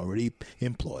 Joe, I'm already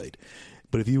employed.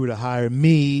 But if you were to hire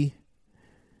me,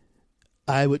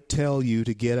 I would tell you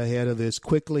to get ahead of this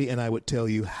quickly, and I would tell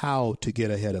you how to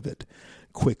get ahead of it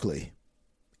quickly.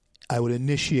 I would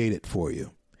initiate it for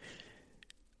you.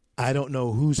 I don't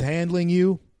know who's handling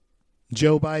you,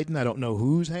 Joe Biden. I don't know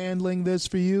who's handling this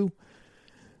for you.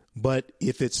 But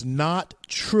if it's not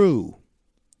true,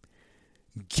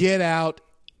 get out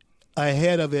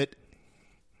ahead of it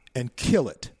and kill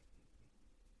it.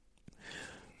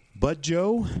 But,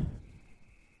 Joe,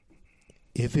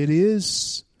 if it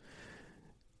is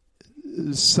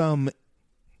some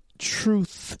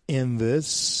truth in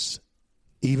this,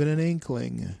 even an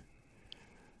inkling,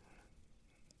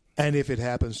 and if it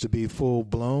happens to be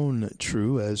full-blown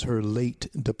true, as her late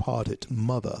departed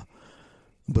mother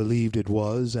believed it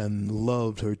was and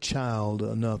loved her child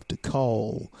enough to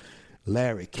call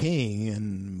Larry King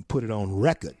and put it on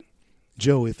record,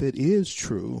 Joe, if it is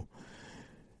true,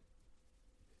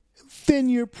 then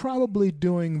you're probably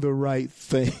doing the right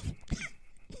thing.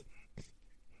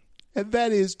 And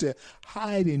that is to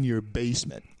hide in your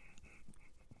basement,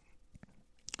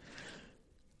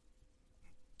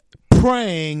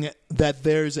 praying that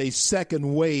there's a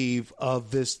second wave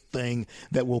of this thing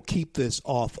that will keep this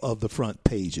off of the front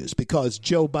pages. Because,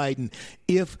 Joe Biden,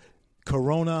 if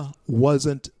corona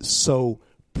wasn't so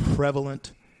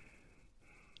prevalent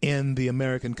in the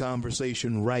American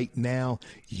conversation right now,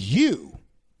 you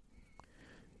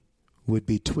would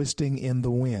be twisting in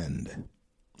the wind,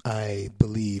 I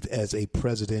believe, as a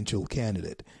presidential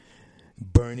candidate.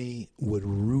 Bernie would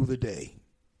rue the day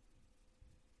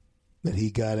that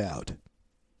he got out.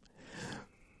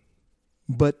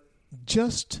 But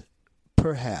just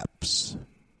perhaps,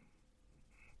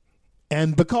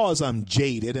 and because I'm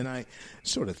jaded and I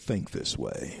sort of think this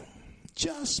way,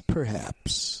 just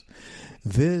perhaps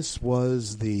this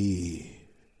was the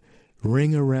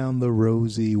ring around the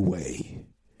rosy way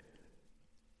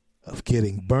of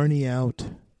getting Bernie out,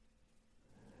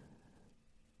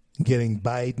 getting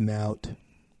Biden out,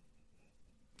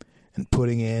 and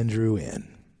putting Andrew in.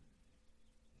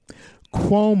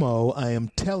 Cuomo, I am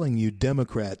telling you,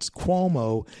 Democrats,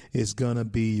 Cuomo is going to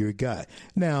be your guy.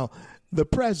 Now, the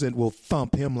president will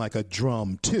thump him like a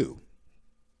drum, too.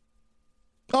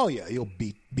 Oh, yeah, he'll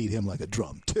beat him like a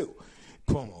drum, too.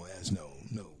 Cuomo has no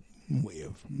way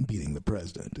of beating the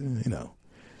president, you know.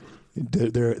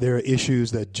 There are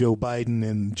issues that Joe Biden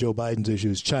and Joe Biden's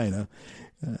issues, China,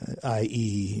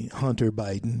 i.e. Hunter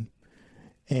Biden,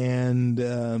 and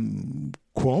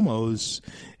Cuomo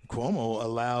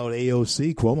allowed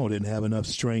AOC. Cuomo didn't have enough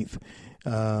strength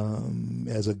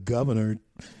as a governor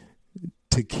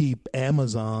to keep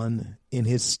Amazon in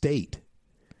his state.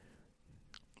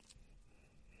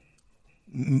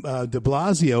 De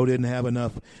Blasio didn't have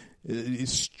enough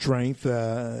strength,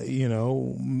 and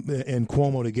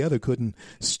Cuomo together couldn't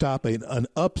stop an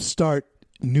upstart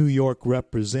New York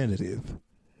representative,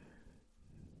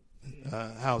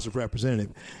 House of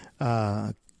Representatives,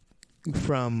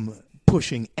 from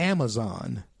pushing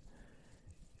Amazon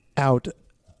out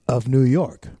of New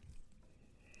York.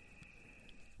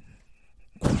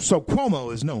 So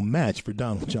Cuomo is no match for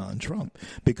Donald John Trump,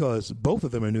 because both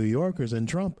of them are New Yorkers, and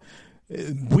Trump,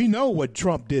 we know what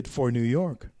Trump did for New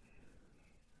York.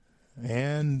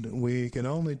 And we can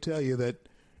only tell you that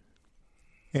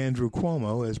Andrew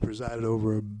Cuomo has presided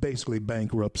over a basically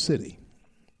bankrupt city.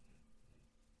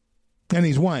 And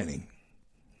he's whining.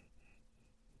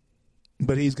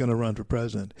 But he's going to run for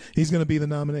president. He's going to be the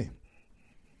nominee.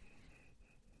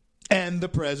 And the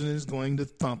president is going to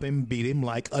thump him, beat him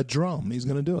like a drum. He's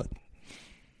going to do it.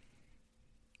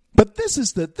 But this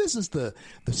is the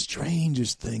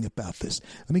strangest thing about this.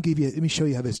 Let me show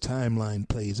you how this timeline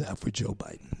plays out for Joe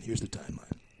Biden. Here's the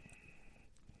timeline.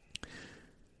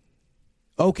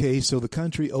 Okay, so the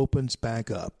country opens back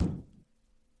up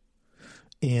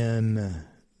in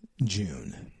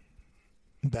June.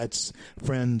 That's,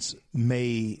 friends,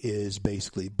 May is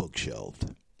basically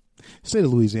bookshelved. The state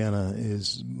of Louisiana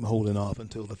is holding off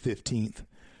until the 15th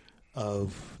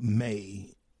of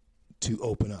May to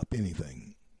open up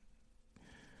anything,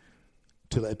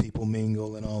 to let people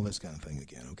mingle and all this kind of thing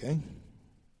again, okay?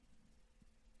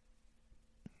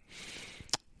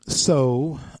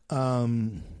 So,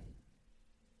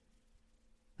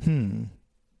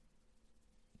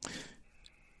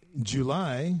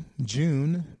 July,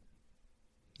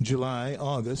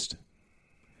 August,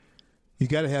 you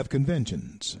got to have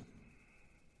conventions.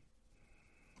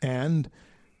 And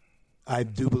I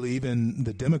do believe in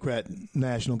the Democrat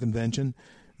National Convention,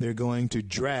 they're going to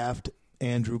draft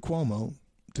Andrew Cuomo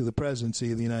to the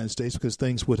presidency of the United States because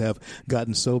things would have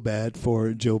gotten so bad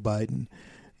for Joe Biden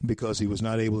because he was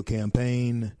not able to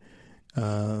campaign.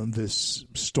 This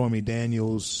Stormy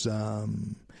Daniels,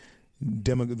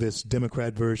 this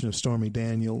Democrat version of Stormy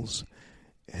Daniels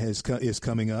is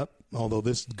coming up. Although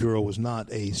this girl was not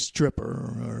a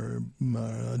stripper or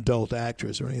adult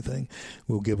actress or anything,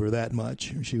 we'll give her that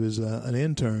much. She was an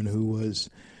intern who was,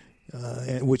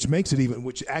 which makes it even,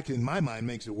 which actually in my mind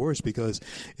makes it worse because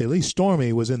at least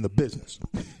Stormy was in the business.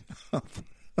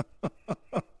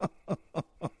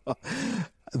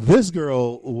 This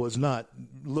girl was not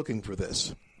looking for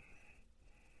this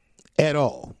at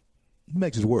all. It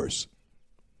makes it worse.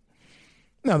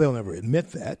 Now, they'll never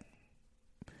admit that.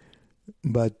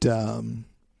 But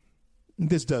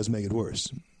this does make it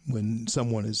worse when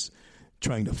someone is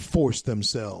trying to force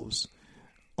themselves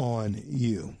on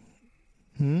you.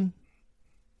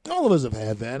 All of us have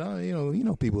had that. You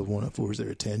know, people have want to force their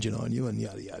attention on you and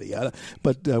yada, yada, yada.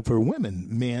 But for women,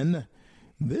 men,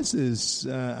 this is,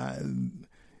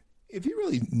 if you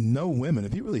really know women,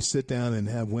 if you really sit down and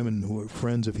have women who are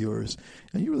friends of yours,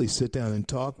 and you really sit down and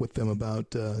talk with them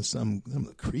about some of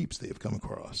the creeps they have come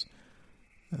across,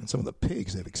 and some of the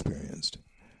pigs they've experienced,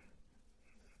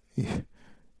 you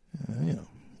know,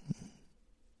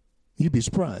 you'd be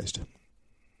surprised.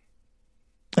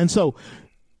 And so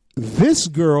this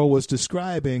girl was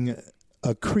describing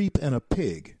a creep and a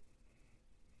pig.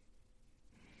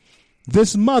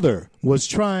 This mother was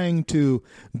trying to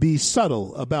be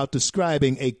subtle about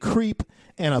describing a creep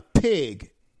and a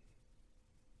pig.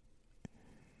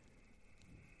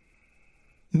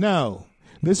 No.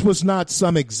 This was not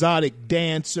some exotic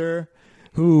dancer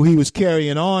who he was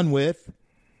carrying on with.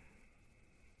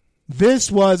 This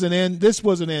was an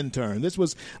intern. This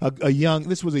was a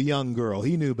young girl.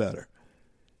 He knew better.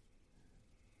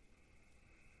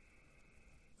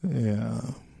 Yeah.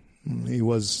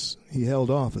 He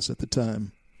held office at the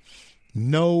time.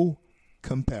 No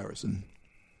comparison.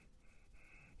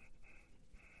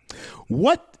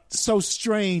 What so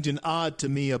strange and odd to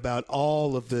me about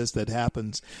all of this that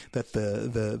happens that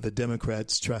the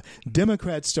Democrats try.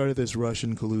 Democrats started this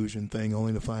Russian collusion thing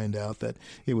only to find out that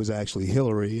it was actually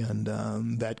Hillary and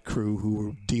that crew who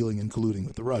were dealing and colluding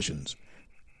with the Russians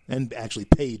and actually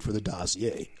paid for the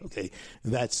dossier. Okay,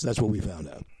 that's what we found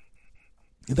out.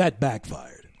 That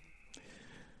backfired.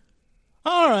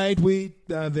 All right, we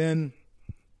then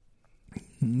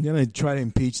going to try to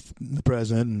impeach the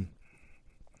president and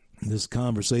this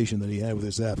conversation that he had with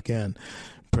this Afghan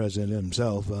president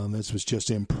himself, this was just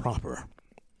improper,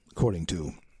 according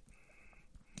to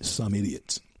some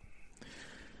idiots.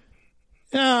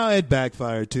 Yeah, it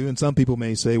backfired too, and some people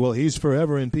may say, well, he's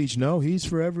forever impeached. No, he's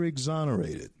forever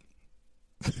exonerated.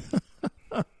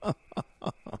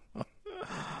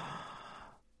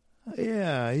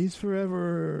 Yeah, he's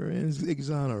forever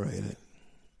exonerated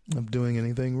of doing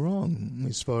anything wrong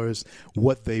as far as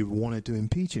what they wanted to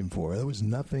impeach him for. There was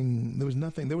no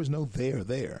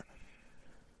there.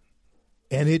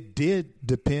 And it did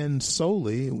depend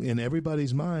solely in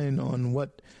everybody's mind on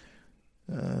what,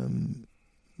 the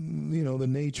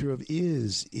nature of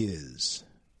is.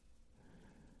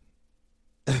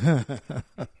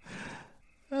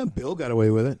 Bill got away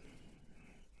with it.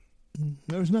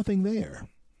 There was nothing there.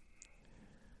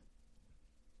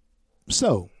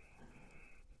 So,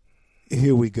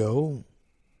 here we go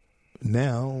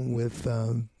now with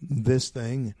this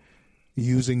thing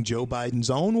using Joe Biden's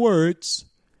own words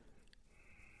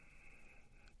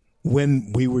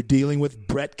when we were dealing with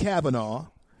Brett Kavanaugh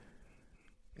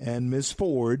and Ms.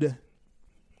 Ford.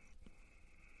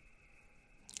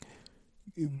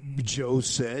 Joe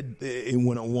said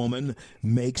when a woman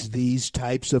makes these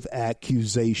types of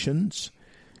accusations,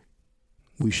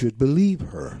 we should believe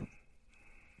her.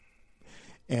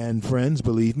 And friends,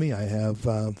 believe me, I have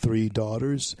 3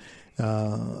 daughters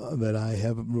that I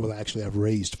have. Well, actually, I've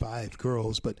raised 5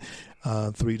 girls, but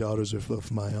 3 daughters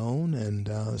of my own and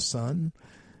a son.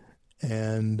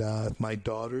 And if my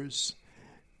daughters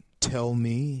tell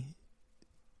me,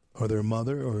 or their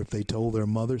mother, or if they told their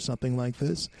mother something like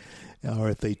this, or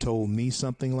if they told me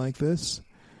something like this,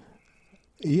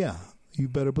 yeah, you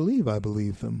better believe I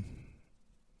believe them.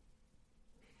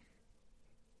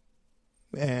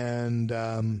 And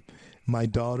my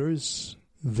daughters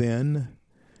then,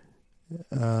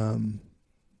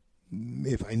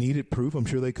 if I needed proof, I'm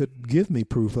sure they could give me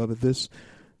proof of it. This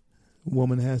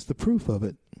woman has the proof of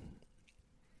it.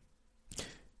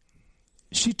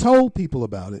 She told people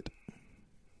about it.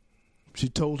 She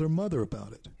told her mother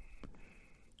about it.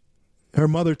 Her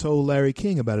mother told Larry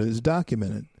King about it. It's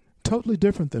documented. Totally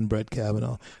different than Brett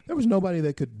Kavanaugh. There was nobody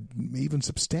that could even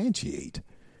substantiate.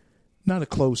 Not a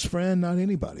close friend, not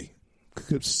anybody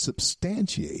could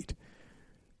substantiate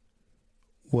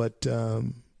what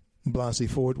Blasey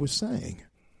Ford was saying.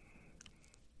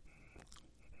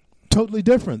 Totally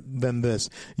different than this.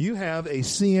 You have a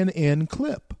CNN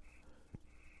clip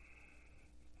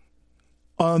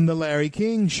on the Larry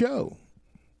King show.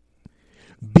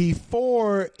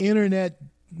 Before internet,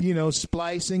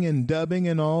 splicing and dubbing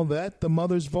and all that, the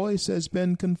mother's voice has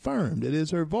been confirmed. It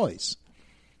is her voice.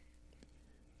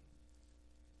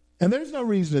 And there's no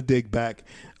reason to dig back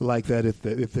like that if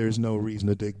there's no reason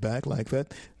to dig back like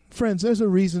that. Friends, there's a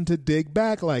reason to dig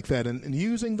back like that. And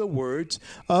using the words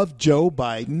of Joe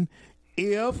Biden,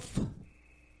 if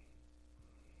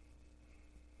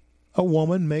a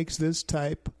woman makes this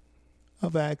type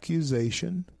of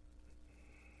accusation,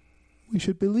 we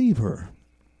should believe her.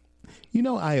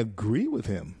 I agree with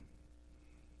him.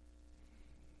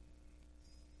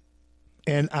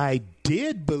 And I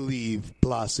did believe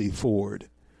Blasey Ford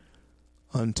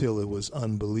until it was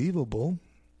unbelievable.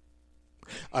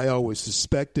 I always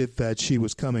suspected that she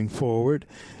was coming forward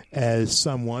as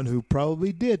someone who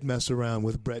probably did mess around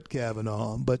with Brett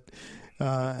Kavanaugh, but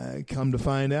come to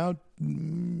find out,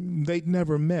 they'd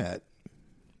never met.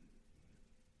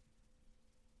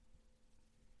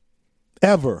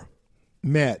 Ever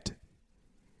met.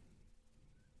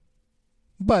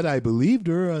 But I believed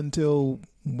her until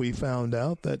we found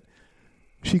out that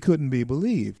she couldn't be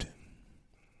believed.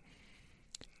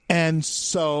 And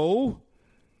so,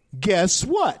 guess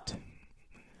what?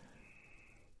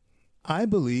 I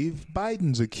believe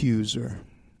Biden's accuser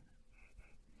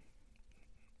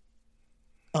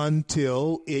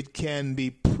until it can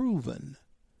be proven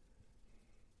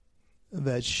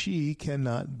that she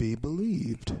cannot be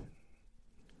believed.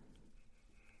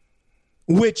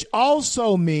 Which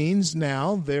also means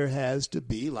now there has to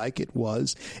be, like it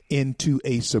was into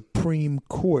a Supreme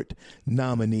Court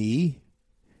nominee,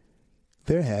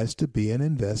 there has to be an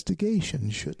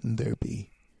investigation, shouldn't there be?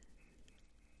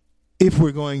 If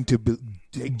we're going to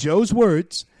take Joe's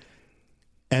words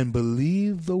and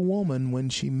believe the woman when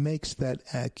she makes that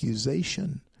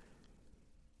accusation,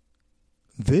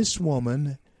 this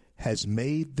woman has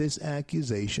made this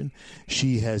accusation.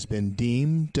 She has been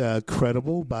deemed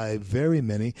credible by very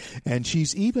many, and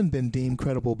she's even been deemed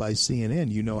credible by CNN.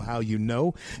 You know how you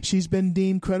know she's been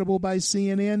deemed credible by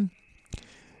CNN?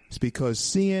 It's because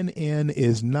CNN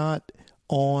is not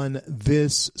on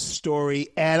this story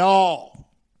at all.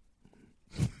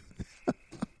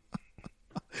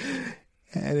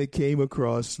 And it came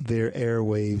across their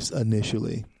airwaves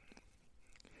initially.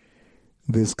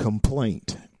 This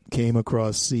complaint came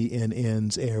across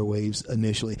CNN's airwaves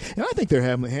initially. And I think they're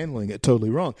handling it totally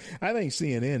wrong. I think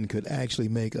CNN could actually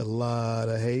make a lot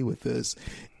of hay with this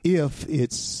if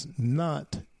it's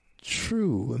not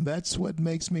true. And that's what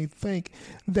makes me think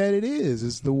that it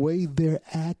is the way they're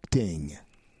acting.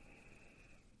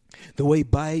 The way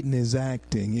Biden is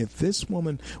acting. If this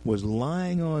woman was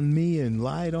lying on me and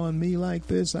lied on me like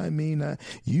this,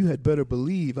 you had better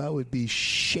believe I would be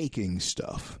shaking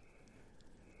stuff.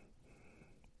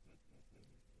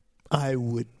 I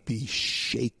would be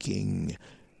shaking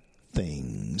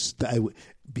things. I would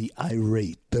be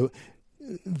irate.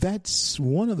 That's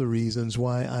one of the reasons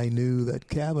why I knew that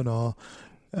Kavanaugh,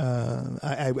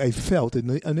 I felt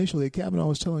initially that Kavanaugh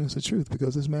was telling us the truth,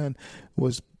 because this man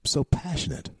was so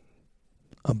passionate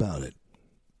about it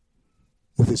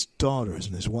with his daughters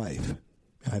and his wife.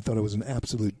 And I thought it was an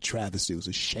absolute travesty. It was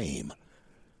a shame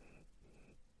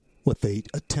what they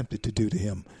attempted to do to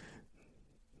him.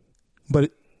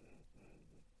 But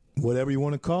whatever you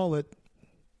want to call it,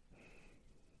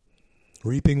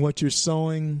 reaping what you're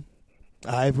sowing,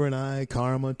 eye for an eye,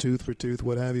 karma, tooth for tooth,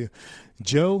 what have you.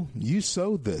 Joe, you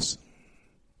sowed this.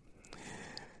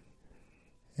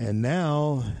 And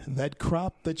now that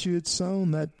crop that you had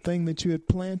sown, that thing that you had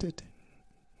planted,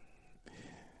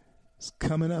 is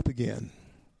coming up again.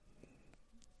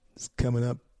 It's coming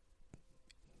up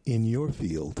in your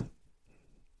field.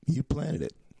 You planted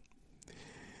it.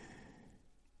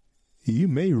 You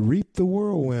may reap the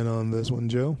whirlwind on this one,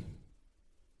 Joe.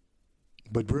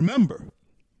 But remember,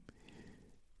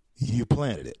 you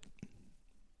planted it.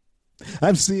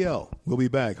 I'm CL. We'll be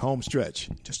back. Home stretch.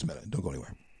 Just a minute. Don't go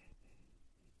anywhere.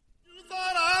 You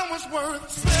thought I was worth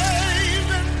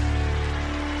saving,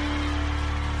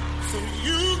 so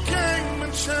you came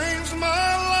and changed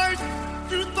my life.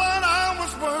 You thought I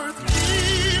was worth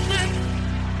keeping,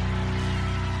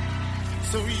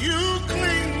 so you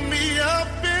cleaned me up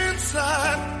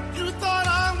inside. You thought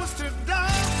I was to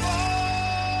die for,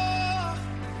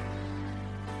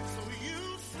 so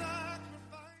you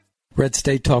sacrificed. Red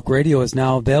State Talk Radio is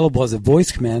now available as a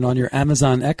voice command on your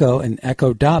Amazon Echo and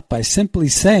Echo Dot by simply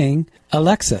saying,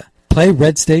 Alexa, play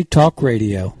Red State Talk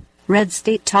Radio. Red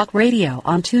State Talk Radio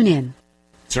on TuneIn.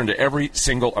 Concern to every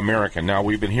single American. Now,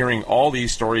 we've been hearing all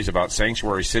these stories about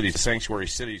sanctuary cities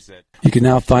that... You can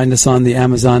now find us on the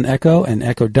Amazon Echo and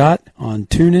Echo Dot, on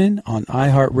TuneIn, on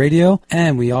iHeartRadio,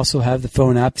 and we also have the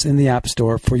phone apps in the App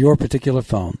Store for your particular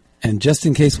phone. And just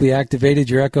in case we activated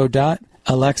your Echo Dot,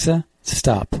 Alexa,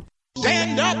 stop.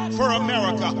 Stand up for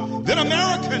America. Then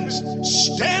Americans,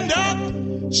 stand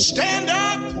up, stand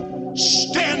up,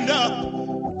 stand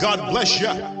up. God bless you.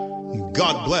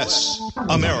 God bless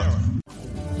America.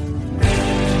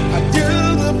 I do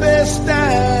the best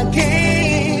I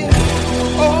can,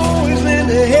 always lend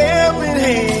a helping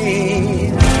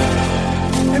hand,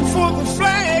 and for the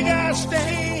flag I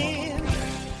stand.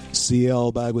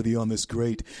 CL back with you on this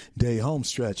great day home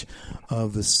stretch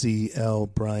of the CL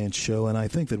Bryant Show, and I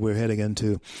think that we're heading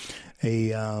into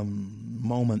a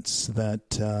moments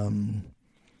that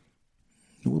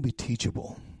will be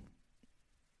teachable.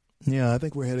 Yeah, I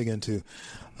think we're heading into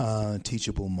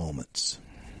teachable moments.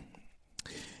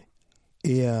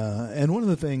 Yeah, and one of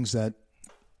the things that,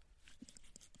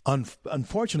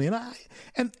 unfortunately,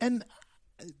 and may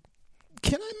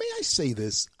I say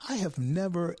this? I have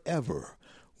never ever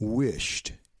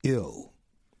wished ill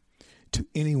to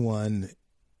anyone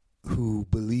who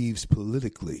believes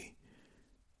politically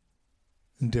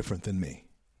different than me.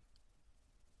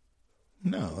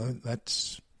 No,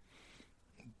 that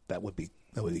would be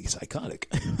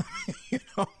psychotic. You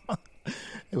know.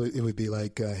 It would be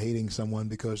like hating someone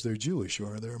because they're Jewish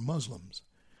or they're Muslims,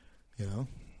 you know.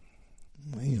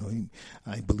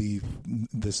 I believe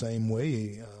the same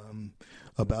way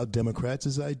about Democrats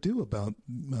as I do about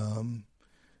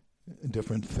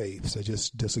different faiths. I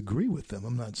just disagree with them.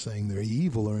 I'm not saying they're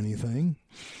evil or anything.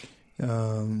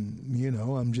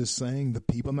 I'm just saying the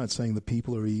people. I'm not saying the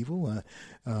people are evil.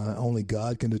 Only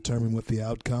God can determine what the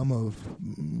outcome of,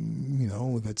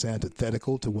 that's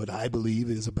antithetical to what I believe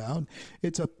is about.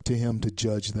 It's up to him to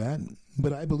judge that.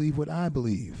 But I believe what I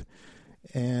believe.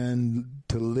 And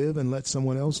to live and let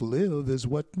someone else live is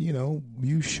what,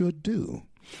 you should do.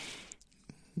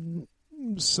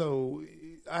 So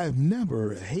I've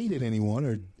never hated anyone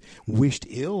or wished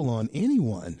ill on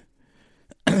anyone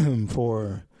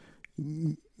for,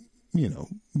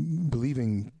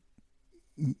 believing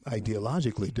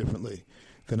ideologically differently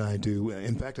than I do.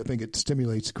 In fact, I think it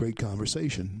stimulates great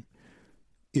conversation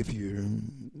if you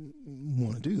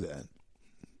want to do that.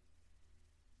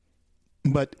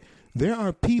 But there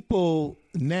are people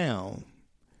now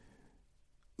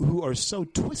who are so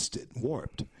twisted,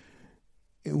 warped,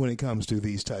 when it comes to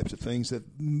these types of things that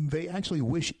they actually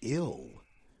wish ill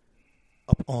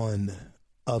upon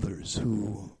others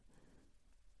who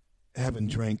haven't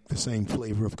drank the same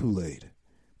flavor of Kool-Aid.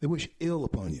 They wish ill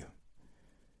upon you.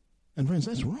 And friends,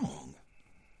 that's wrong.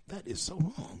 That is so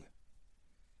wrong.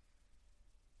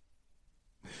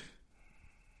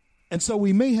 And so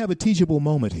we may have a teachable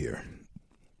moment here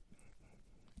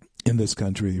in this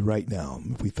country right now,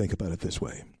 if we think about it this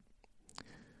way.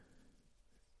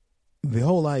 The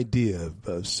whole idea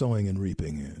of sowing and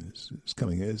reaping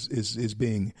is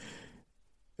being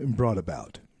brought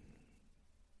about.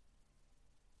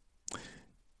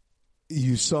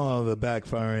 You saw the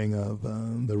backfiring of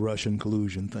the Russian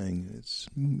collusion thing.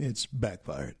 It's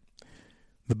backfired.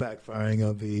 The backfiring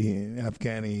of the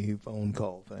Afghani phone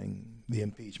call thing, the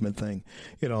impeachment thing,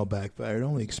 it all backfired. It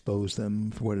only exposed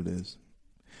them for what it is.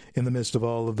 In the midst of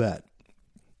all of that,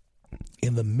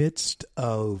 in the midst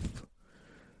of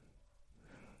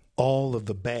all of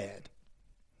the bad,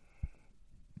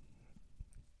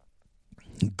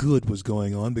 good was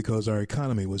going on because our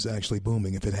economy was actually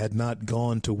booming. If it had not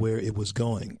gone to where it was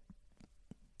going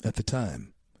at the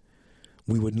time,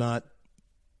 we would not,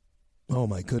 oh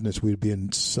my goodness, we'd be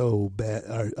in so bad.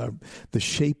 The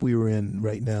shape we were in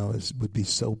right now would be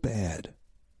so bad.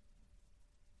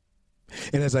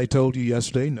 And as I told you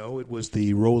yesterday, no, it was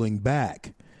the rolling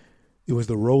back. It was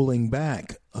the rolling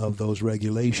back of those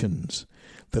regulations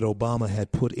that Obama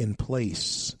had put in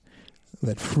place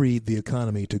that freed the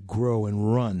economy to grow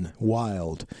and run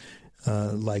wild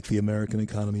like the American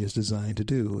economy is designed to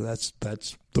do. That's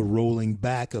the rolling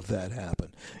back of that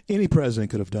happened. Any president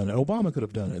could have done it. Obama could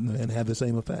have done it and had the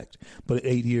same effect. But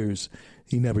in 8 years,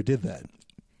 he never did that.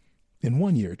 In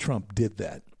 1 year, Trump did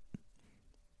that.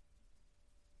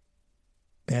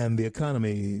 And the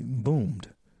economy boomed.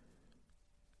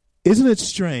 Isn't it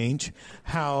strange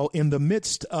how in the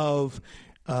midst of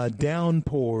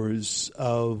downpours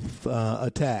of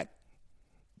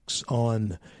attacks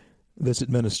on this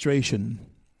administration,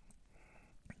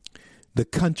 the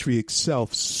country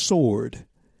itself soared.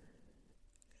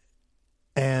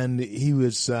 And he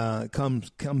was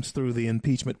comes through the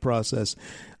impeachment process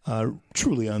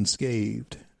truly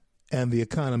unscathed. And the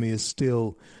economy is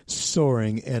still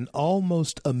soaring. And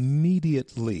almost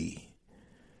immediately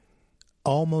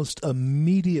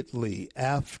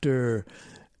after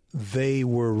they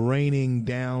were raining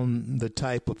down the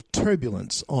type of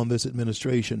turbulence on this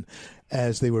administration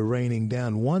as they were raining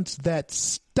down, once that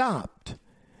stopped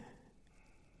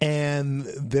and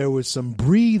there was some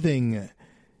breathing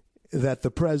that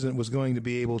the president was going to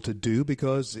be able to do,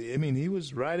 because, I mean, he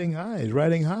was riding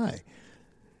high.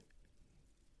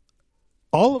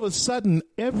 All of a sudden,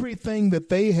 everything that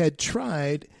they had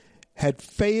tried had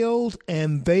failed,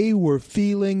 and they were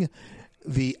feeling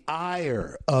the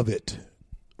ire of it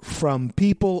from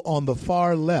people on the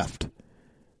far left.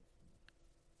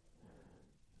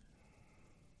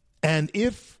 And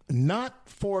if not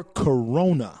for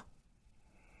coronavirus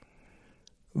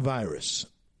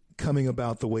coming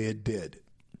about the way it did,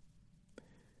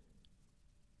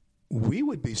 we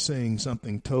would be seeing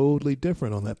something totally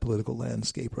different on that political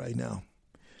landscape right now.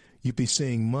 You'd be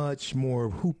seeing much more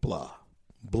hoopla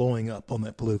blowing up on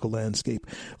that political landscape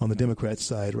on the Democrat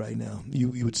side right now.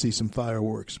 You would see some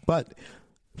fireworks. But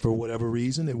for whatever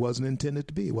reason, it wasn't intended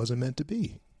to be. It wasn't meant to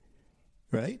be.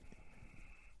 Right?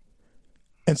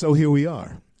 And so here we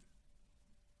are.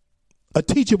 A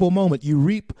teachable moment. You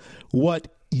reap what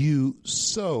you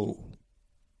sow.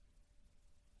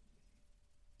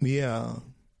 Yeah.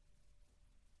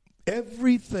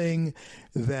 Everything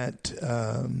that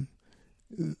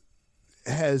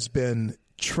has been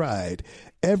tried,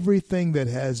 everything that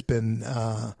has been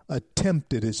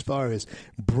attempted as far as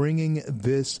bringing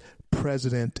this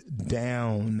president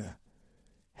down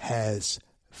has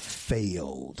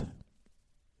failed.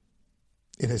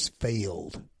 It has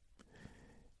failed.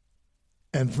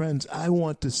 And friends, I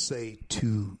want to say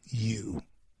to you,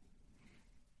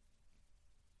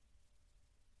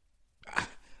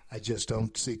 I just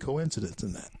don't see coincidence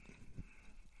in that.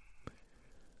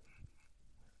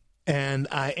 And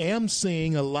I am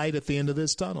seeing a light at the end of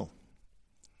this tunnel.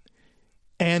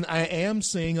 And I am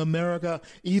seeing America,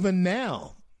 even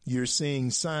now, you're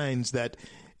seeing signs that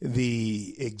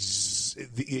there's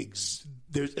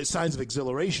signs of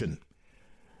exhilaration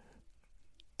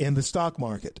in the stock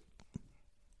market.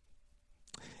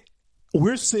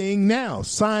 We're seeing now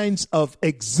signs of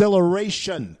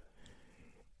exhilaration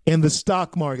in the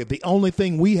stock market. The only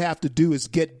thing we have to do is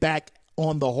get back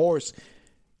on the horse,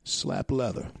 slap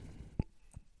leather,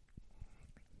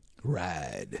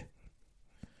 ride.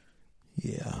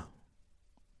 Yeah.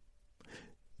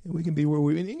 We can be where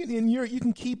we, and you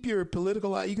can keep your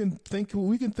political, we can think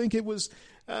it was,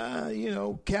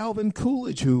 Calvin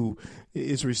Coolidge who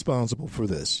is responsible for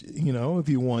this, if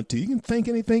you want to. You can think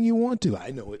anything you want to. I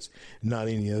know it's not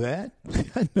any of that.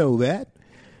 I know that.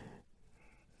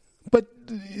 But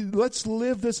let's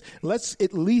live this. Let's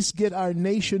at least get our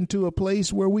nation to a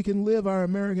place where we can live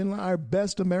our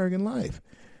best American life.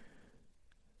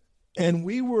 And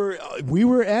we were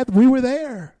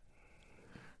there.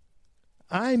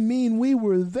 I mean, we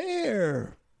were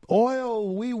there.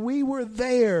 Oil, we were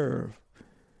there.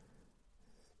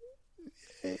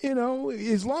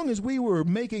 As long as we were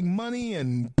making money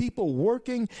and people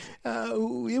working,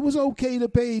 it was okay to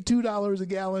pay $2 a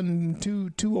gallon,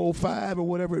 $2.05 or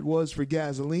whatever it was for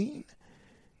gasoline.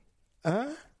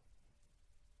 Let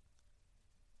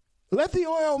the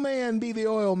oil man be the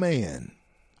oil man.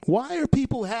 Why are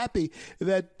people happy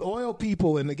that oil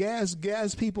people and the gas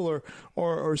people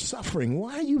are suffering?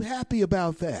 Why are you happy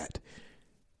about that?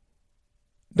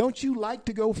 Don't you like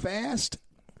to go fast?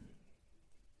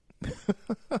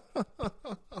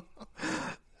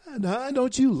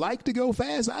 Don't you like to go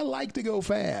fast? I like to go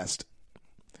fast.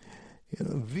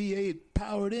 V8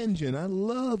 powered engine. I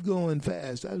love going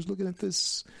fast. I was looking at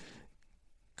this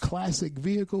classic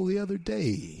vehicle the other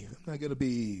day. I'm not going to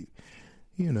be,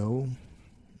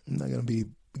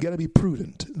 got to be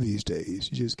prudent these days.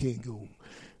 You just can't go.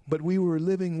 But we were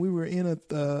in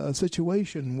a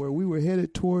situation where we were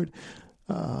headed toward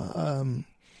a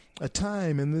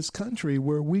time in this country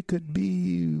where we could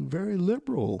be very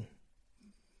liberal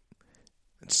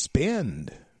and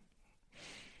spend.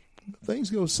 Things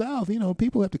go south,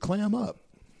 people have to clam up.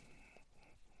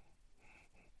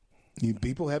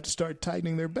 People have to start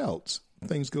tightening their belts.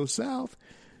 Things go south.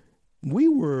 We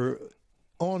were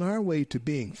on our way to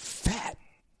being fat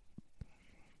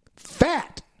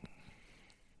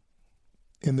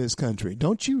in this country.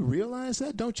 Don't you realize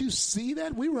that? Don't you see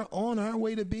that? We were on our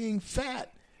way to being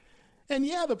fat. And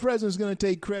yeah, the president's going to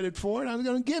take credit for it. I'm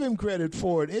going to give him credit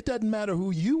for it. It doesn't matter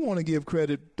who you want to give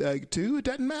credit to. It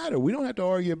doesn't matter. We don't have to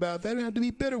argue about that. We don't have to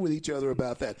be bitter with each other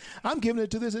about that. I'm giving it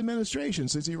to this administration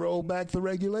since he rolled back the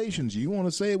regulations. You want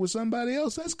to say it was somebody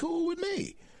else? That's cool with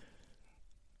me.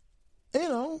 You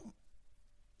know,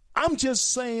 I'm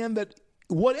just saying that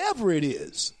whatever it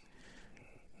is,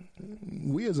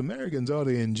 we as Americans ought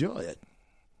to enjoy it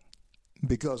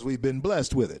because we've been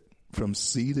blessed with it from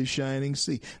sea to shining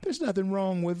sea. There's nothing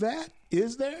wrong with that,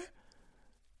 is there?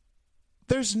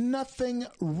 There's nothing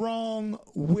wrong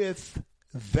with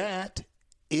that,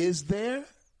 is there?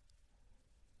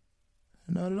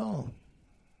 Not at all.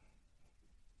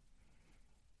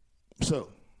 So,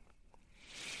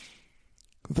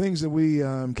 things that we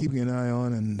keeping an eye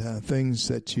on and things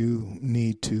that you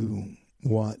need to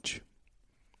watch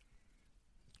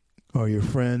are your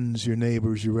friends, your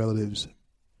neighbors, your relatives,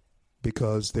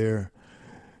 because there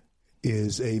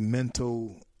is a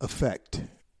mental effect,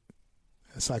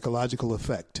 a psychological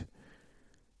effect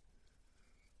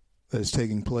that is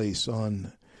taking place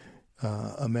on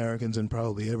Americans and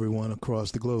probably everyone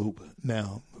across the globe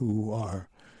now who are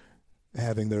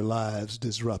having their lives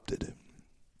disrupted.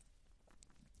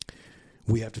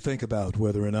 We have to think about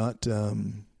whether or not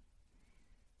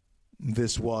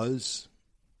this was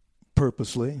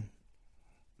purposely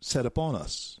set upon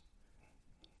us.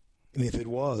 And if it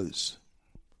was,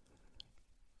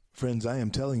 friends, I am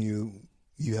telling you,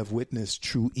 you have witnessed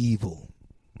true evil.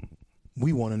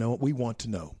 We want to know what we want to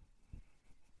know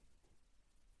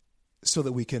so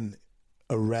that we can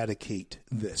eradicate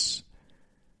this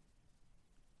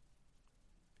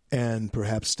and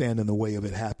perhaps stand in the way of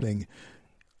it happening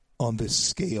on this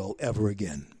scale ever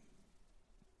again.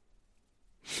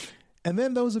 And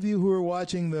then those of you who are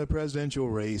watching the presidential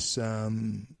race, I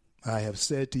have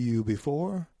said to you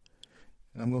before,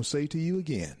 and I'm going to say to you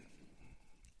again,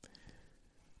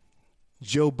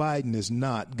 Joe Biden is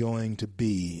not going to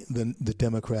be the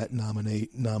Democrat nominee.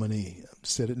 I've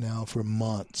said it now for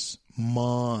months.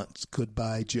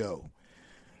 Goodbye, Joe.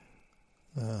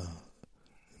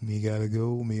 Me gotta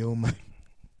go, me oh my.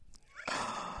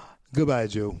 Goodbye,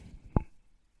 Joe.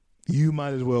 You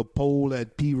might as well pull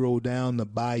that P-roll down the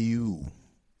bayou.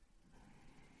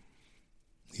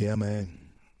 Yeah, man.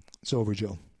 It's over,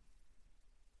 Joe.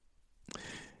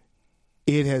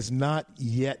 It has not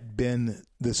yet been,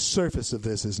 the surface of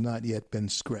this has not yet been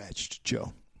scratched,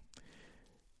 Joe.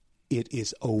 It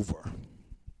is over.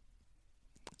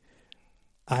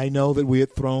 I know that we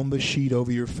had thrown the sheet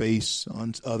over your face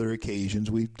on other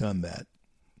occasions. We've done that.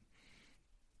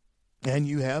 And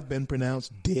you have been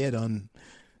pronounced dead on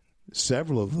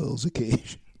several of those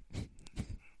occasions.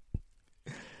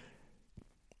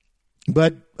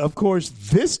 But, of course,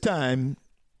 this time,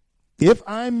 if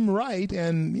I'm right,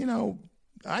 and, you know,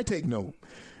 I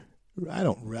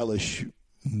don't relish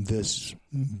this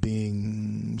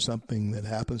being something that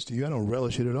happens to you. I don't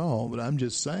relish it at all, but I'm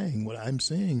just saying what I'm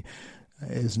seeing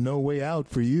is no way out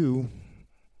for you,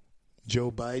 Joe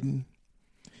Biden.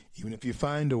 Even if you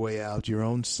find a way out, your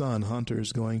own son, Hunter,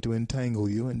 is going to entangle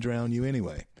you and drown you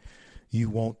anyway. You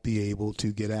won't be able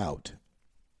to get out.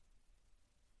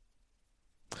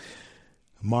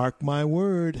 Mark my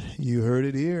word, you heard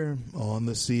it here on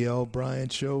the C.L.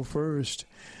 Bryant Show first.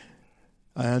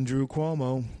 Andrew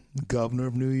Cuomo, governor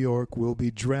of New York, will be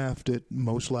drafted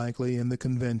most likely in the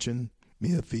convention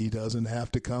if he doesn't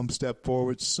have to come step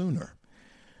forward sooner.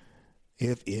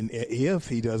 If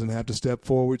he doesn't have to step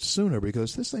forward sooner,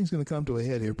 because this thing's going to come to a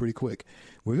head here pretty quick.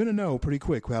 We're going to know pretty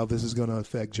quick how this is going to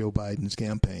affect Joe Biden's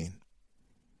campaign.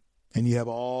 And you have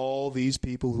all these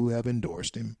people who have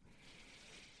endorsed him.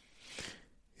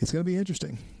 It's going to be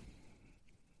interesting.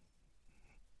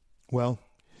 Well,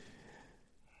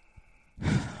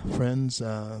 friends,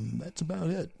 that's about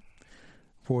it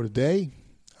for today.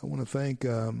 I want to thank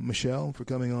Michelle for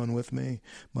coming on with me.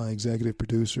 My executive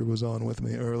producer was on with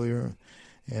me earlier,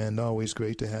 and always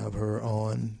great to have her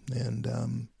on.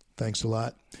 And thanks a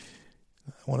lot.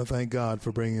 I want to thank God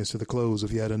for bringing us to the close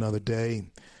of yet another day.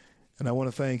 And I want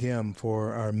to thank him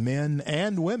for our men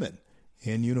and women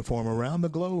in uniform around the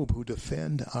globe who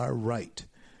defend our right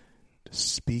to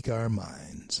speak our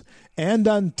minds. And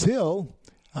until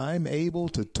I'm able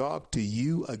to talk to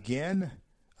you again,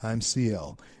 I'm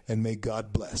CL, and may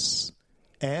God bless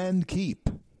and keep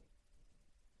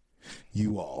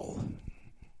you all.